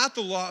Mishnah, not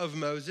the law of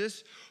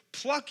Moses,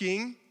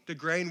 plucking the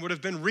grain would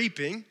have been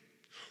reaping.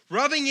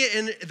 Rubbing it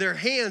in their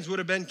hands would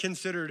have been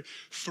considered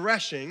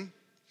threshing.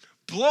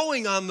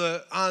 Blowing on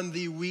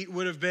the wheat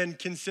would have been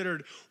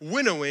considered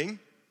winnowing.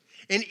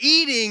 And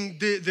eating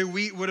the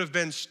wheat would have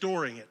been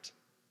storing it.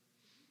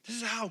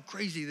 This is how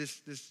crazy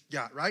this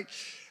got, right?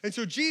 And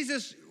so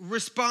Jesus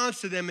responds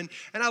to them, and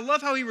I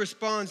love how he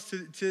responds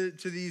to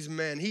these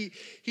men. He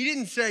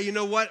didn't say, you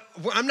know what,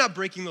 I'm not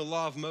breaking the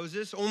law of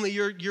Moses, only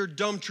your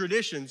dumb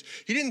traditions.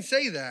 He didn't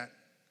say that.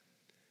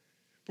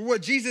 But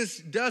what Jesus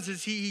does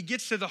is he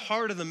gets to the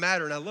heart of the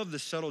matter, and I love the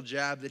subtle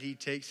jab that he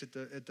takes at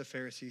the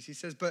Pharisees. He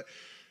says, but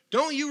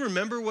don't you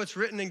remember what's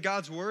written in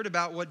God's word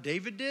about what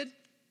David did?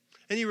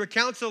 And he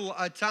recounts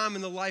a time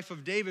in the life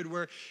of David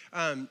where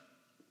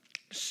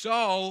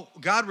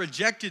God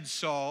rejected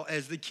Saul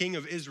as the king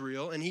of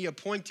Israel, and he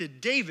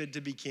appointed David to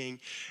be king.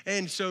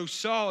 And so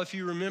Saul, if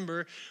you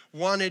remember,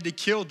 wanted to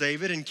kill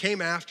David and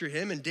came after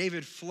him, and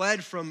David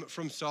fled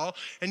from Saul,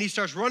 and he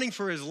starts running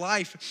for his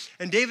life.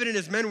 And David and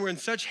his men were in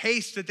such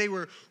haste that they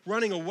were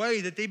running away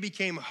that they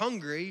became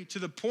hungry to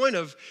the point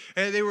of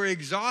they were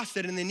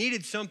exhausted, and they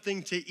needed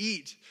something to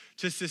eat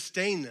to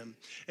sustain them.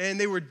 And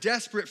they were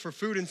desperate for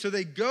food. And so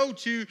they go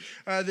to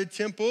the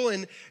temple,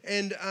 and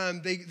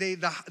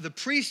the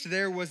priest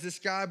there was this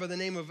guy by the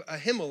name of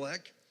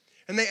Ahimelech.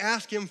 And they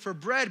asked him for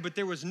bread, but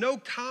there was no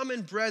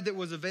common bread that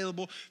was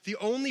available. The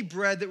only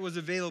bread that was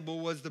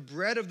available was the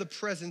bread of the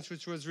presence,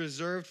 which was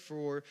reserved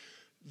for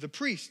the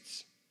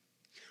priests.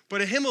 But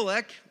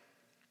Ahimelech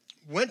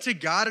went to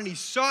God, and he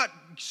sought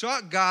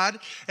God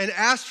and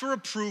asked for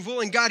approval.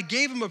 And God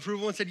gave him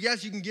approval and said,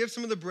 yes, you can give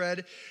some of the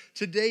bread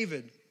to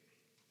David.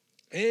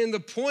 And the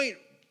point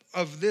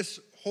of this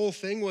whole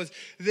thing was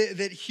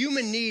that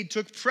human need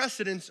took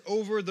precedence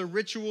over the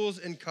rituals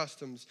and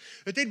customs.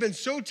 That they'd been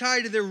so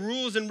tied to their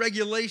rules and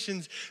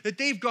regulations that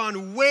they've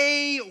gone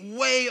way,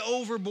 way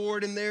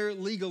overboard in their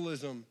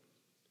legalism.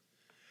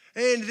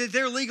 And that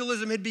their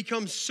legalism had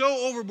become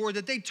so overboard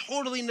that they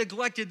totally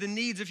neglected the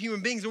needs of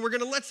human beings. And we're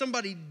going to let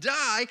somebody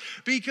die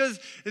because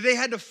they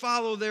had to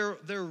follow their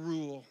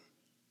rule.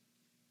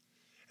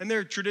 And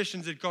their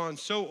traditions had gone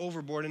so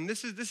overboard. And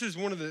this is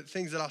one of the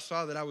things that I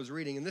saw that I was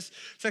reading. And this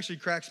actually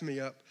cracks me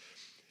up.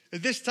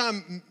 At the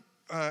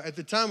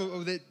time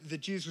that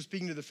Jesus was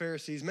speaking to the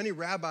Pharisees, many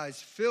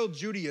rabbis filled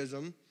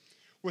Judaism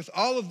with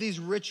all of these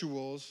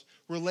rituals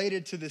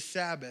related to the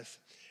Sabbath.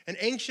 And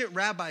ancient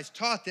rabbis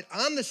taught that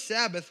on the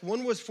Sabbath,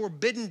 one was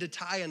forbidden to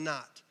tie a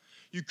knot.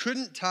 You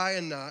couldn't tie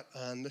a knot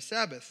on the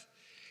Sabbath,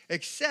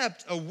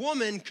 except a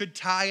woman could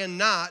tie a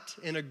knot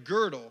in a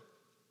girdle.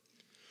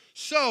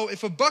 So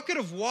if a bucket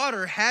of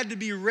water had to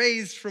be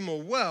raised from a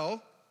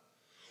well,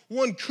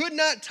 one could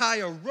not tie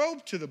a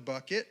rope to the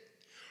bucket,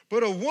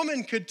 but a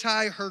woman could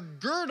tie her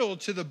girdle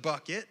to the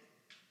bucket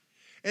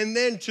and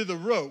then to the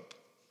rope.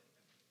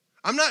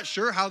 I'm not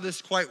sure how this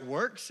quite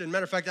works. As a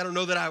matter of fact, I don't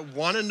know that I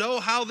want to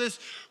know how this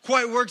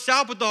quite works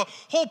out. But the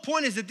whole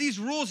point is that these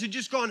rules had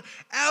just gone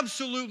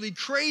absolutely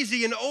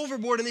crazy and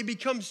overboard, and they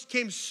became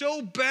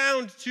so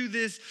bound to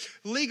this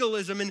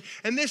legalism.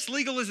 And this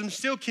legalism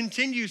still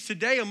continues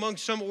today among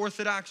some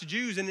Orthodox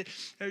Jews. And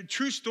a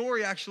true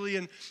story, actually,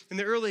 in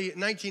the early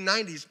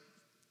 1990s,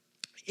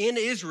 in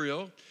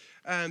Israel,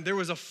 there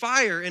was a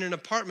fire in an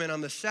apartment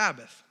on the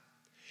Sabbath.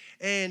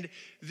 And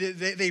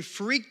they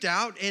freaked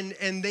out,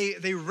 and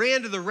they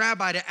ran to the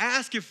rabbi to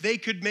ask if they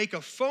could make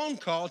a phone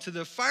call to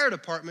the fire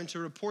department to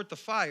report the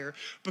fire,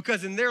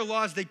 because in their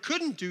laws they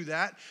couldn't do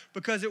that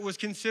because it was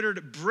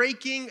considered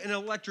breaking an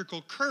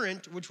electrical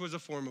current, which was a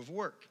form of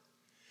work.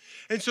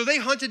 And so they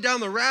hunted down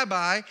the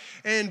rabbi,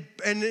 and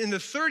in the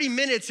 30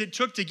 minutes it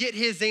took to get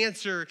his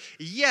answer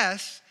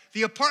yes,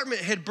 the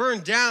apartment had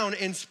burned down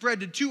and spread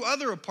to 2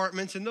 other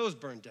apartments, and those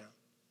burned down.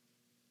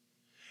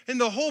 And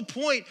the whole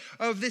point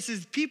of this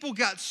is people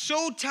got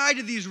so tied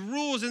to these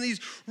rules and these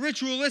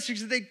ritualistics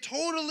that they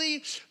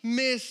totally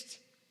missed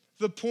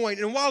the point.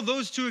 And while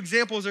those 2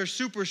 examples are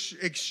super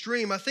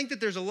extreme, I think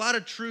that there's a lot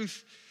of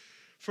truth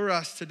for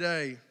us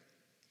today.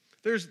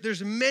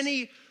 There's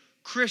many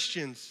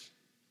Christians,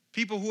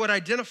 people who would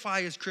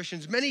identify as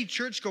Christians, many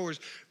churchgoers,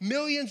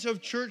 millions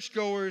of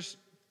churchgoers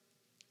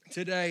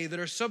today that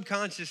are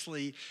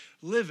subconsciously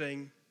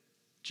living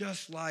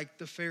just like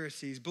the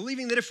Pharisees,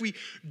 believing that if we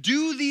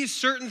do these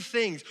certain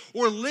things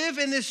or live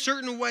in this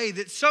certain way,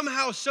 that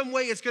somehow, some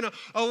way it's going to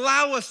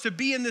allow us to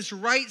be in this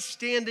right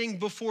standing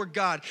before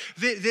God,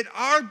 that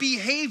our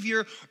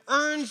behavior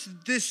earns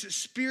this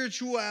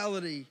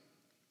spirituality.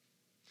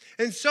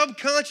 And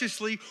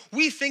subconsciously,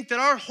 we think that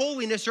our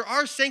holiness or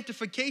our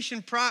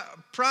sanctification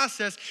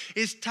process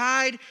is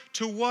tied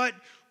to what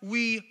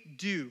we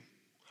do.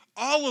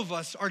 All of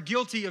us are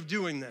guilty of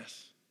doing this.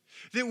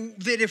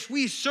 That if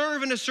we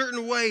serve in a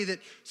certain way, that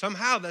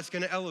somehow that's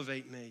going to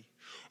elevate me.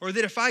 Or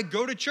that if I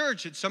go to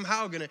church, it's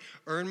somehow going to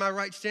earn my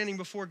right standing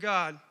before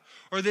God.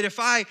 Or that if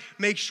I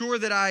make sure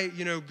that I,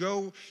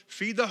 go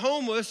feed the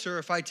homeless, or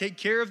if I take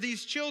care of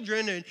these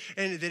children,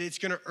 and that it's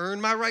going to earn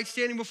my right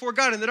standing before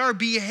God, and that our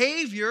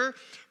behavior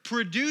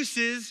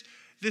produces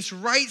this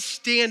right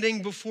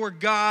standing before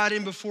God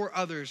and before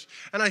others.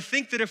 And I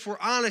think that if we're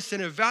honest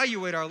and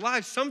evaluate our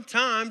lives,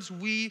 sometimes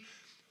we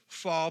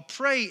fall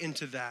prey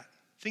into that,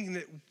 thinking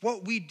that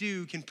what we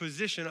do can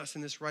position us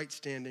in this right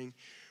standing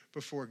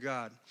before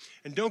God.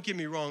 And don't get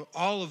me wrong,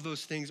 all of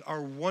those things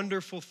are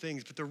wonderful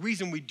things, but the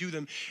reason we do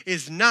them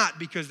is not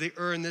because they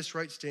earn this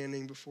right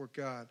standing before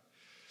God.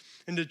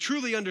 And to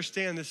truly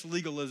understand this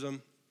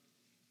legalism,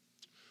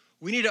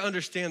 we need to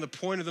understand the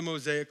point of the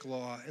Mosaic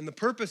law. And the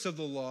purpose of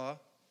the law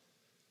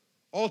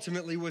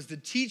ultimately was to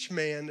teach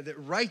man that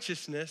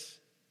righteousness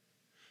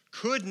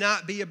could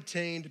not be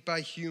obtained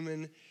by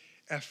human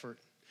effort.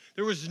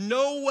 There was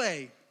no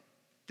way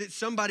that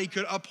somebody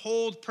could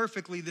uphold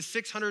perfectly the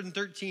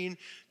 613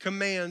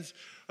 commands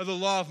of the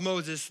law of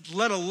Moses,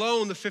 let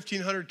alone the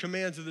 1,500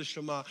 commands of the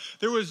Shema.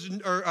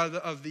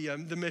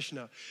 The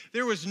Mishnah.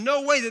 There was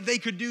no way that they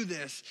could do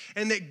this,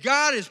 and that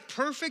God is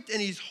perfect and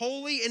He's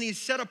holy and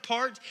He's set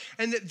apart,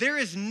 and that there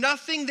is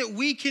nothing that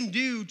we can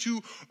do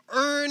to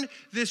earn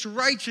this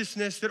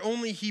righteousness that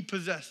only He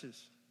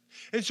possesses.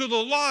 And so the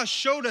law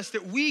showed us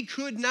that we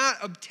could not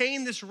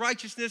obtain this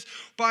righteousness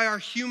by our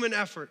human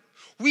effort.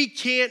 We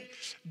can't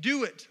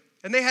do it.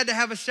 And they had to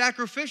have a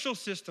sacrificial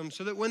system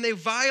so that when they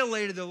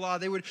violated the law,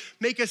 they would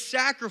make a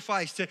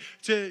sacrifice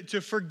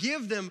to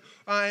forgive them,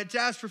 to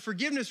ask for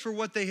forgiveness for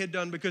what they had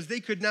done, because they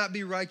could not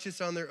be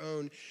righteous on their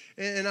own.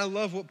 And I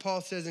love what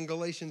Paul says in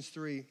Galatians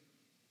 3.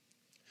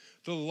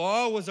 The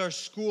law was our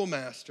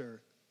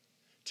schoolmaster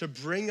to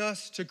bring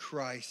us to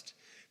Christ,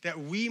 that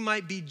we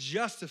might be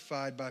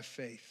justified by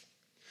faith.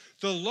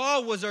 The law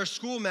was our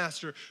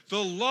schoolmaster.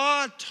 The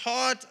law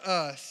taught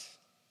us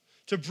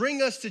to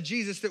bring us to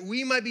Jesus that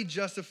we might be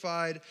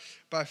justified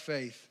by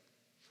faith.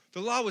 The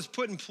law was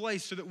put in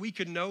place so that we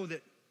could know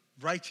that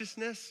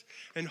righteousness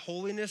and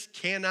holiness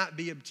cannot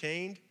be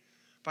obtained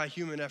by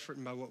human effort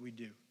and by what we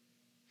do.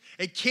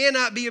 It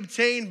cannot be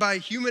obtained by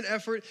human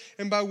effort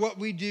and by what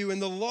we do. And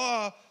the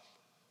law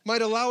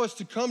might allow us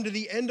to come to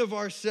the end of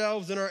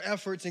ourselves and our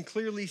efforts and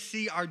clearly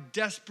see our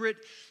desperate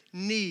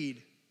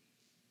need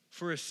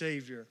for a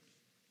Savior.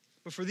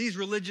 But for these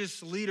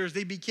religious leaders,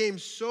 they became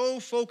so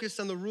focused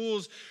on the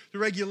rules, the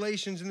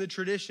regulations, and the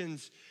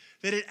traditions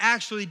that it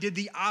actually did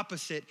the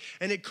opposite.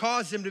 And it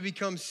caused them to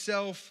become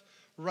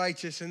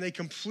self-righteous. And they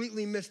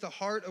completely missed the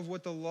heart of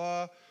what the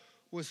law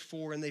was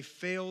for. And they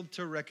failed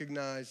to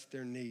recognize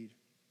their need.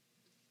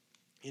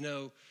 And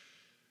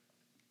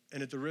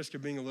at the risk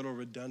of being a little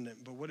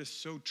redundant, but what is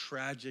so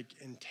tragic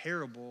and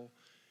terrible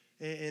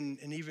and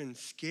even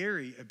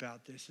scary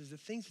about this is the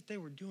things that they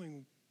were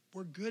doing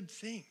were good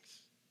things.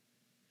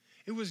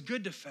 It was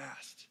good to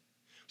fast.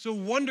 It was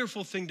a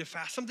wonderful thing to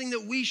fast, something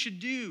that we should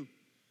do.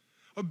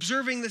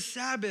 Observing the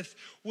Sabbath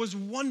was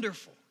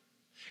wonderful.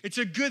 It's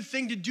a good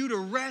thing to do, to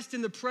rest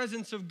in the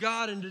presence of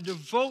God and to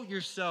devote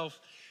yourself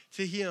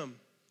to Him.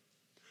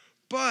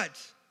 But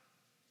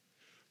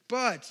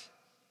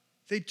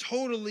they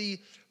totally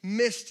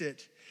missed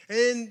it.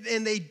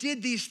 And they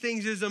did these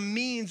things as a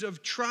means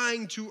of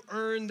trying to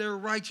earn their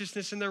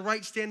righteousness and their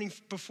right standing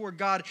before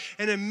God,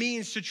 and a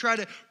means to try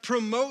to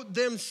promote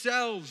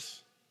themselves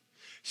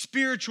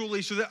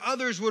spiritually so that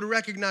others would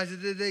recognize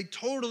that they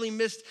totally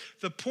missed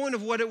the point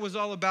of what it was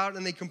all about,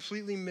 and they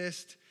completely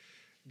missed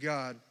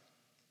God.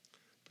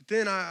 But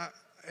then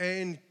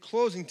in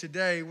closing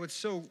today,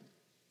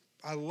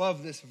 I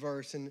love this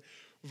verse. In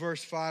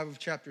verse 5 of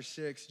chapter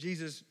 6,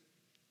 Jesus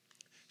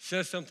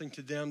says something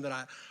to them that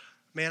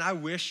I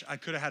wish I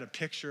could have had a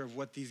picture of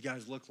what these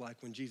guys looked like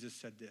when Jesus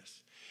said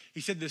this. He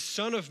said, the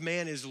Son of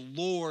Man is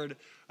Lord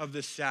of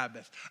the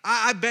Sabbath.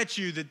 I bet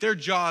you that their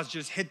jaws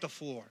just hit the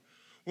floor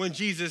when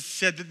Jesus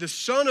said that the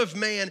Son of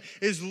Man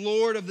is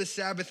Lord of the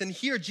Sabbath. And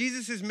here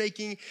Jesus is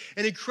making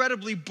an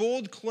incredibly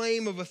bold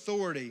claim of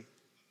authority.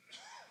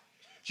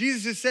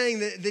 Jesus is saying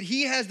that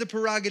He has the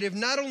prerogative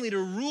not only to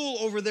rule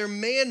over their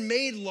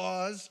man-made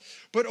laws,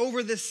 but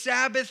over the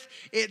Sabbath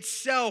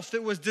itself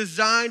that was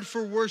designed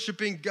for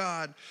worshiping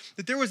God.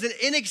 That there was an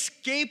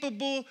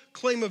inescapable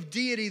claim of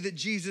deity that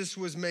Jesus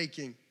was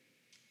making.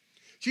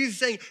 Jesus is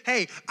saying,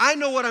 hey, I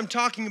know what I'm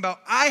talking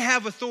about. I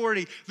have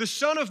authority. The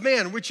Son of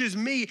Man, which is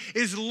me,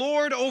 is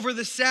Lord over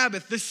the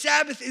Sabbath. The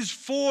Sabbath is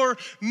for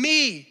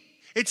me.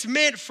 It's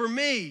meant for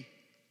me.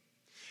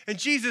 And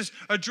Jesus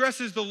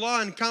addresses the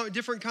law in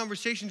different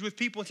conversations with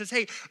people and says,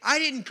 hey, I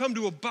didn't come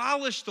to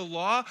abolish the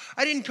law.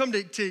 I didn't come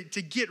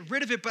to get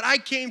rid of it, but I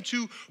came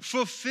to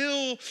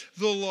fulfill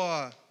the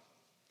law.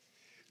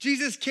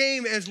 Jesus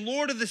came as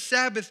Lord of the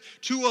Sabbath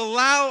to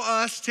allow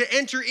us to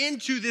enter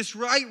into this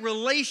right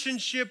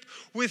relationship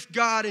with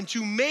God and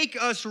to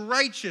make us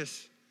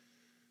righteous.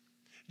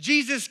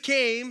 Jesus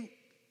came,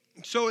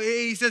 so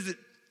He says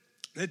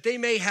that they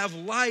may have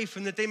life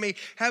and that they may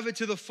have it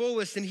to the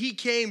fullest. And He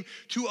came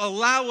to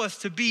allow us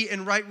to be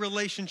in right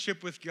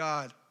relationship with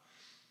God.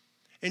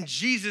 And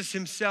Jesus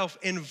Himself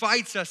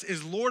invites us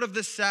as Lord of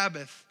the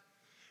Sabbath,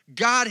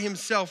 God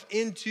Himself,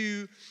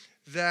 into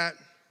that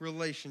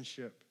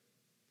relationship.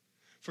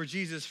 For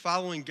Jesus,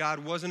 following God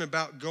wasn't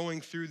about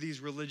going through these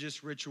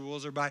religious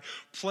rituals or by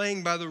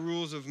playing by the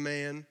rules of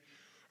man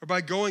or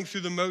by going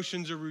through the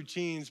motions or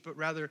routines, but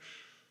rather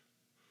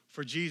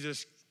for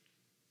Jesus,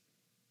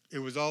 it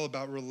was all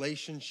about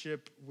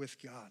relationship with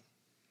God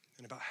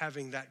and about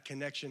having that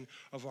connection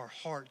of our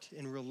heart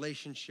in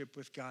relationship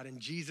with God. And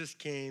Jesus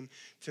came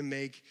to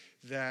make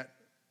that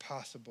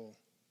possible.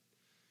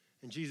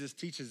 And Jesus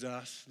teaches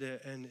us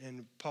that,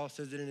 and Paul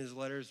says it in his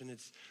letters, and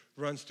it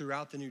runs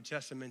throughout the New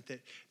Testament,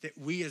 that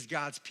we as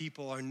God's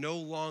people are no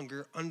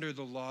longer under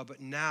the law, but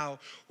now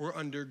we're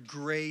under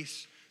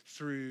grace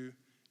through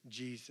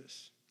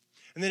Jesus.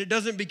 And then it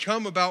doesn't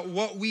become about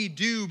what we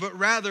do, but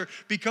rather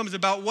becomes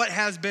about what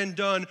has been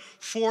done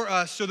for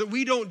us, so that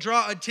we don't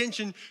draw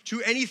attention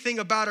to anything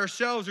about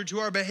ourselves or to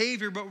our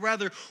behavior, but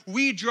rather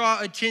we draw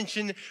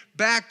attention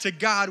back to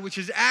God, which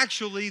is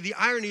actually, the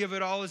irony of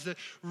it all is the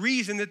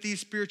reason that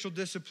these spiritual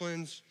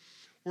disciplines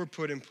were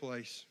put in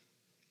place.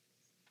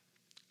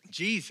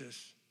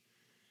 Jesus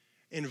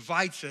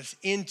invites us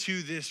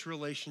into this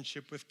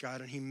relationship with God,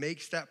 and he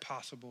makes that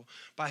possible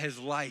by his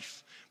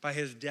life, by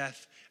his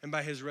death, and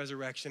by his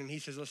resurrection. And he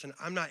says, listen,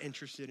 I'm not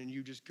interested in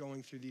you just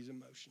going through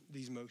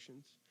these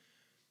motions.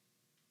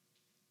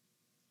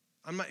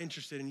 I'm not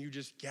interested in you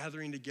just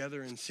gathering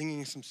together and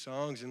singing some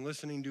songs and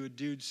listening to a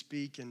dude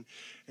speak and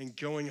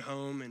going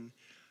home. And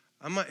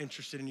I'm not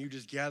interested in you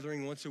just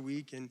gathering once a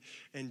week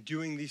and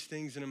doing these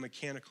things in a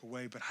mechanical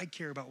way, but I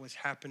care about what's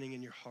happening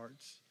in your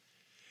hearts.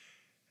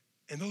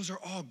 And those are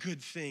all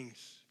good things.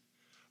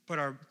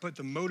 But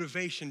the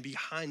motivation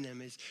behind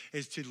them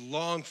is to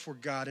long for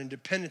God and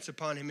dependence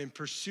upon him and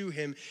pursue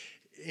him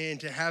and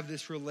to have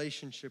this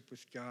relationship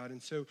with God.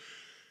 And so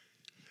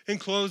in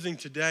closing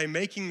today,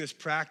 making this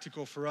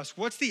practical for us,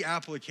 what's the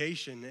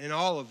application in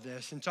all of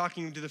this? And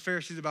talking to the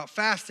Pharisees about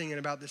fasting and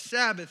about the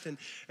Sabbath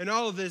and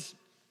all of this,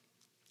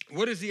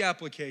 what is the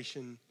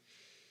application?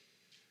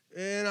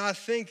 And I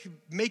think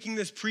making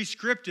this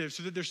prescriptive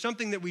so that there's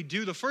something that we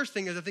do. The first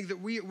thing is I think that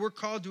we're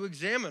called to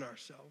examine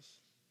ourselves,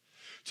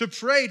 to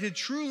pray, to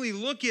truly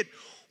look at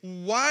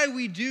why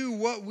we do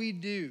what we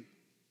do.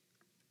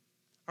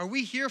 Are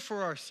we here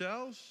for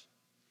ourselves?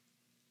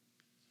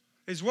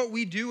 Is what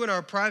we do in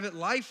our private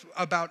life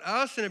about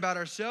us and about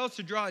ourselves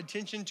to draw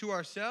attention to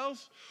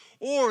ourselves?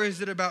 Or is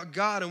it about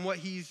God and what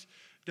he's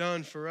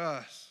done for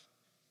us?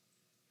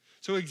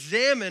 So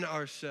examine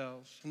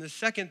ourselves. And the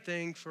second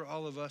thing for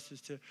all of us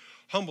is to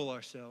humble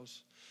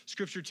ourselves.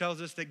 Scripture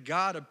tells us that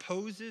God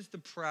opposes the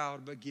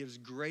proud but gives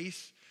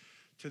grace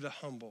to the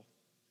humble.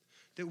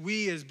 That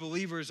we as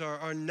believers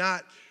are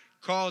not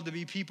called to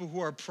be people who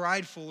are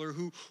prideful or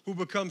who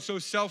become so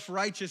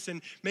self-righteous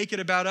and make it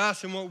about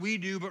us and what we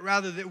do, but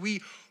rather that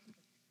we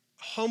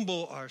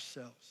humble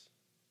ourselves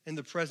in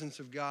the presence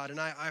of God. And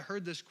I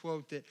heard this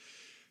quote that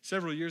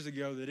several years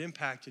ago that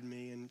impacted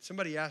me, and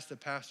somebody asked the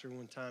pastor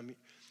one time,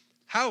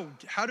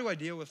 how do I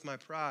deal with my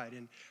pride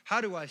and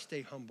how do I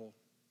stay humble?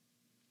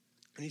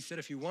 And he said,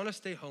 if you want to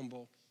stay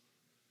humble,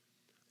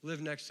 live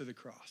next to the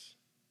cross.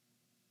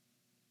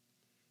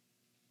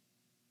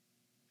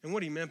 And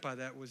what he meant by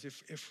that was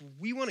if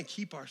we want to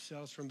keep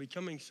ourselves from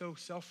becoming so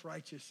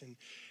self-righteous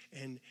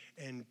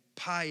and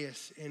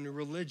pious and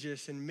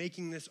religious and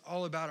making this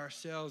all about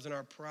ourselves and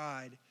our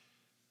pride,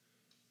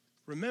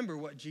 remember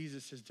what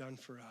Jesus has done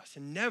for us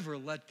and never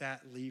let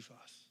that leave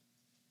us.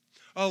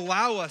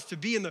 Allow us to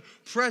be in the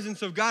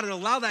presence of God and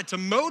allow that to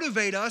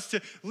motivate us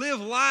to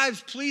live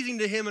lives pleasing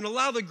to him and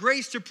allow the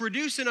grace to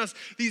produce in us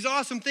these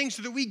awesome things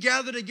so that we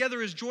gather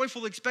together as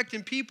joyful,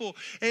 expectant people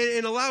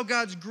and allow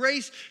God's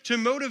grace to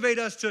motivate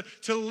us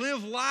to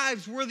live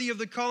lives worthy of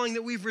the calling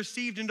that we've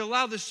received and to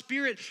allow the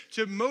Spirit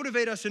to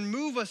motivate us and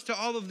move us to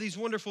all of these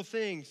wonderful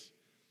things.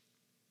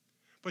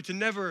 But to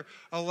never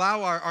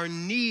allow our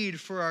need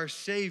for our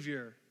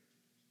Savior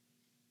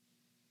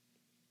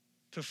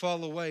to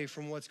fall away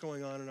from what's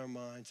going on in our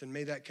minds. And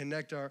may that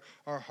connect our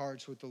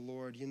hearts with the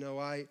Lord. You know,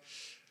 I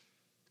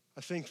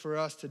think for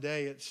us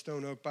today at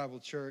Stone Oak Bible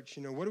Church,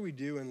 you know, what do we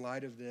do in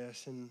light of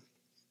this? And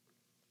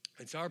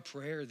it's our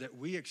prayer that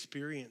we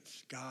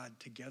experience God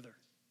together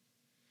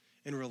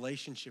in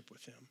relationship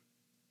with him.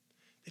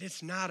 That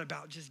it's not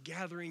about just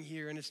gathering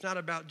here and it's not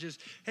about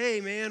just, hey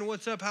man,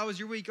 what's up? How was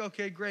your week?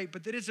 Okay, great.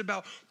 But that it's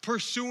about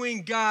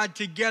pursuing God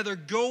together,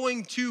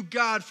 going to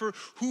God for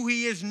who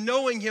he is,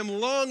 knowing him,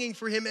 longing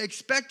for him,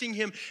 expecting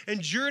him,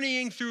 and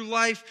journeying through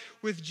life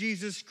with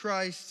Jesus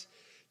Christ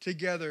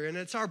together. And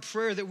it's our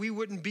prayer that we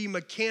wouldn't be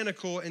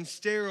mechanical and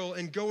sterile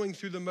and going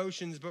through the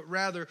motions, but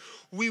rather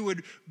we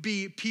would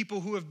be people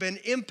who have been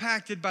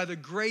impacted by the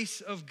grace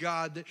of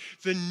God,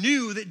 the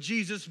new that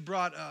Jesus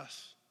brought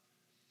us.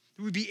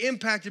 We'd be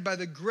impacted by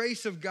the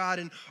grace of God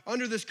and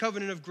under this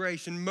covenant of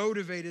grace and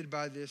motivated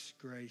by this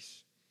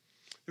grace.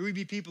 That we'd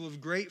be people of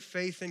great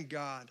faith in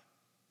God,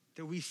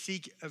 that we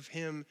seek of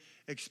him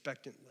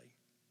expectantly.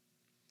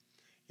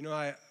 You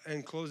know,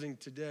 in closing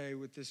today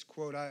with this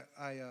quote, I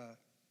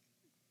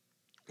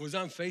was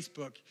on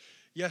Facebook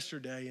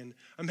yesterday, and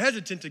I'm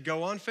hesitant to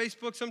go on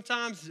Facebook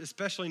sometimes,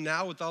 especially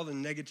now with all the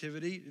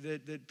negativity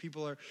that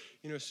people are,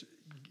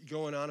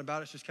 going on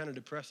about. It's just kind of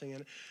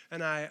depressing.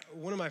 And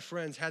one of my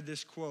friends had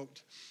this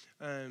quote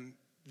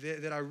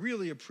that I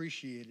really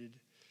appreciated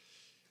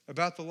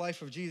about the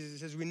life of Jesus. It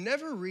says, "We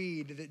never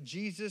read that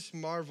Jesus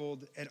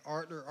marveled at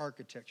art or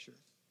architecture.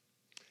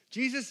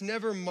 Jesus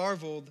never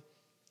marveled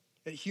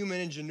at human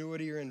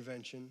ingenuity or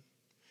invention.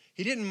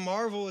 He didn't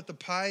marvel at the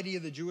piety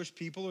of the Jewish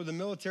people or the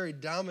military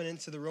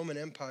dominance of the Roman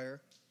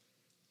Empire.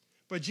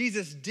 But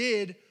Jesus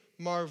did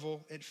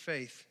marvel at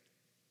faith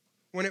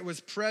when it was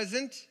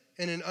present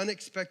in an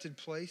unexpected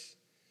place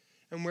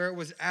and where it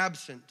was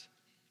absent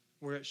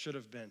where it should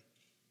have been."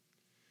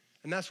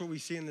 And that's what we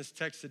see in this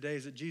text today,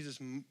 is that Jesus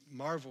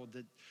marveled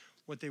at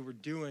what they were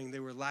doing. They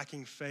were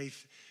lacking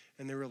faith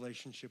in their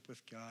relationship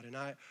with God. And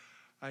I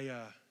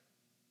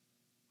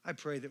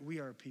pray that we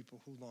are a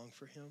people who long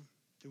for him,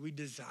 that we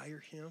desire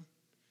him,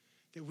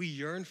 that we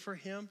yearn for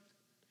him,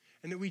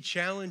 and that we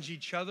challenge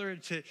each other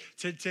to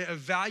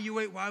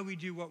evaluate why we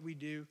do what we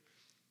do,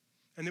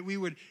 and that we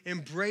would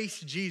embrace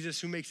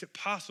Jesus, who makes it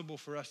possible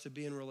for us to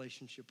be in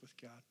relationship with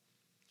God.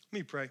 Let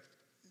me pray.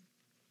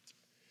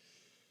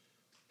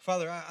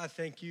 Father, I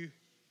thank you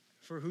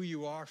for who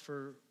you are,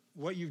 for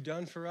what you've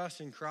done for us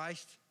in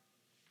Christ.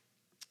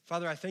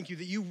 Father, I thank you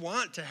that you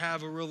want to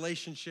have a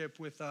relationship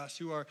with us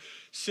who are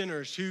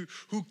sinners, who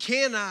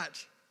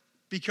cannot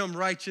become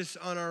righteous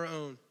on our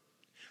own.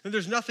 And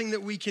there's nothing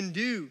that we can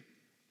do.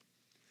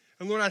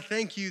 And Lord, I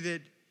thank you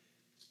that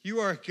you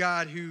are a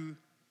God who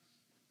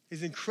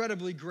is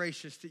incredibly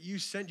gracious, that you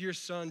sent your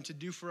Son to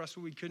do for us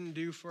what we couldn't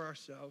do for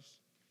ourselves.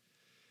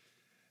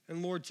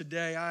 And Lord,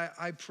 today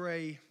I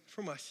pray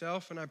for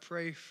myself, and I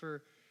pray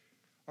for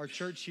our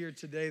church here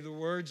today, the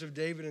words of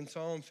David in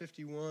Psalm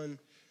 51.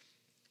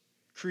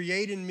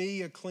 "Create in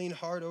me a clean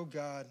heart, O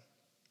God.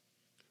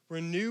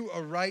 Renew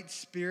a right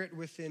spirit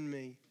within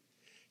me.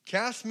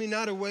 Cast me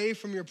not away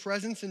from your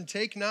presence, and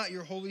take not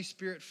your Holy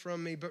Spirit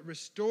from me, but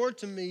restore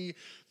to me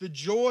the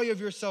joy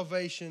of your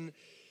salvation,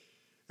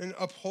 and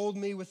uphold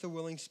me with a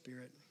willing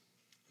spirit."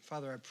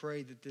 Father, I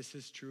pray that this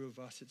is true of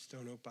us at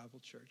Stone Oak Bible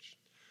Church.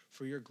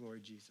 For your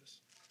glory,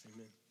 Jesus.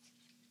 Amen.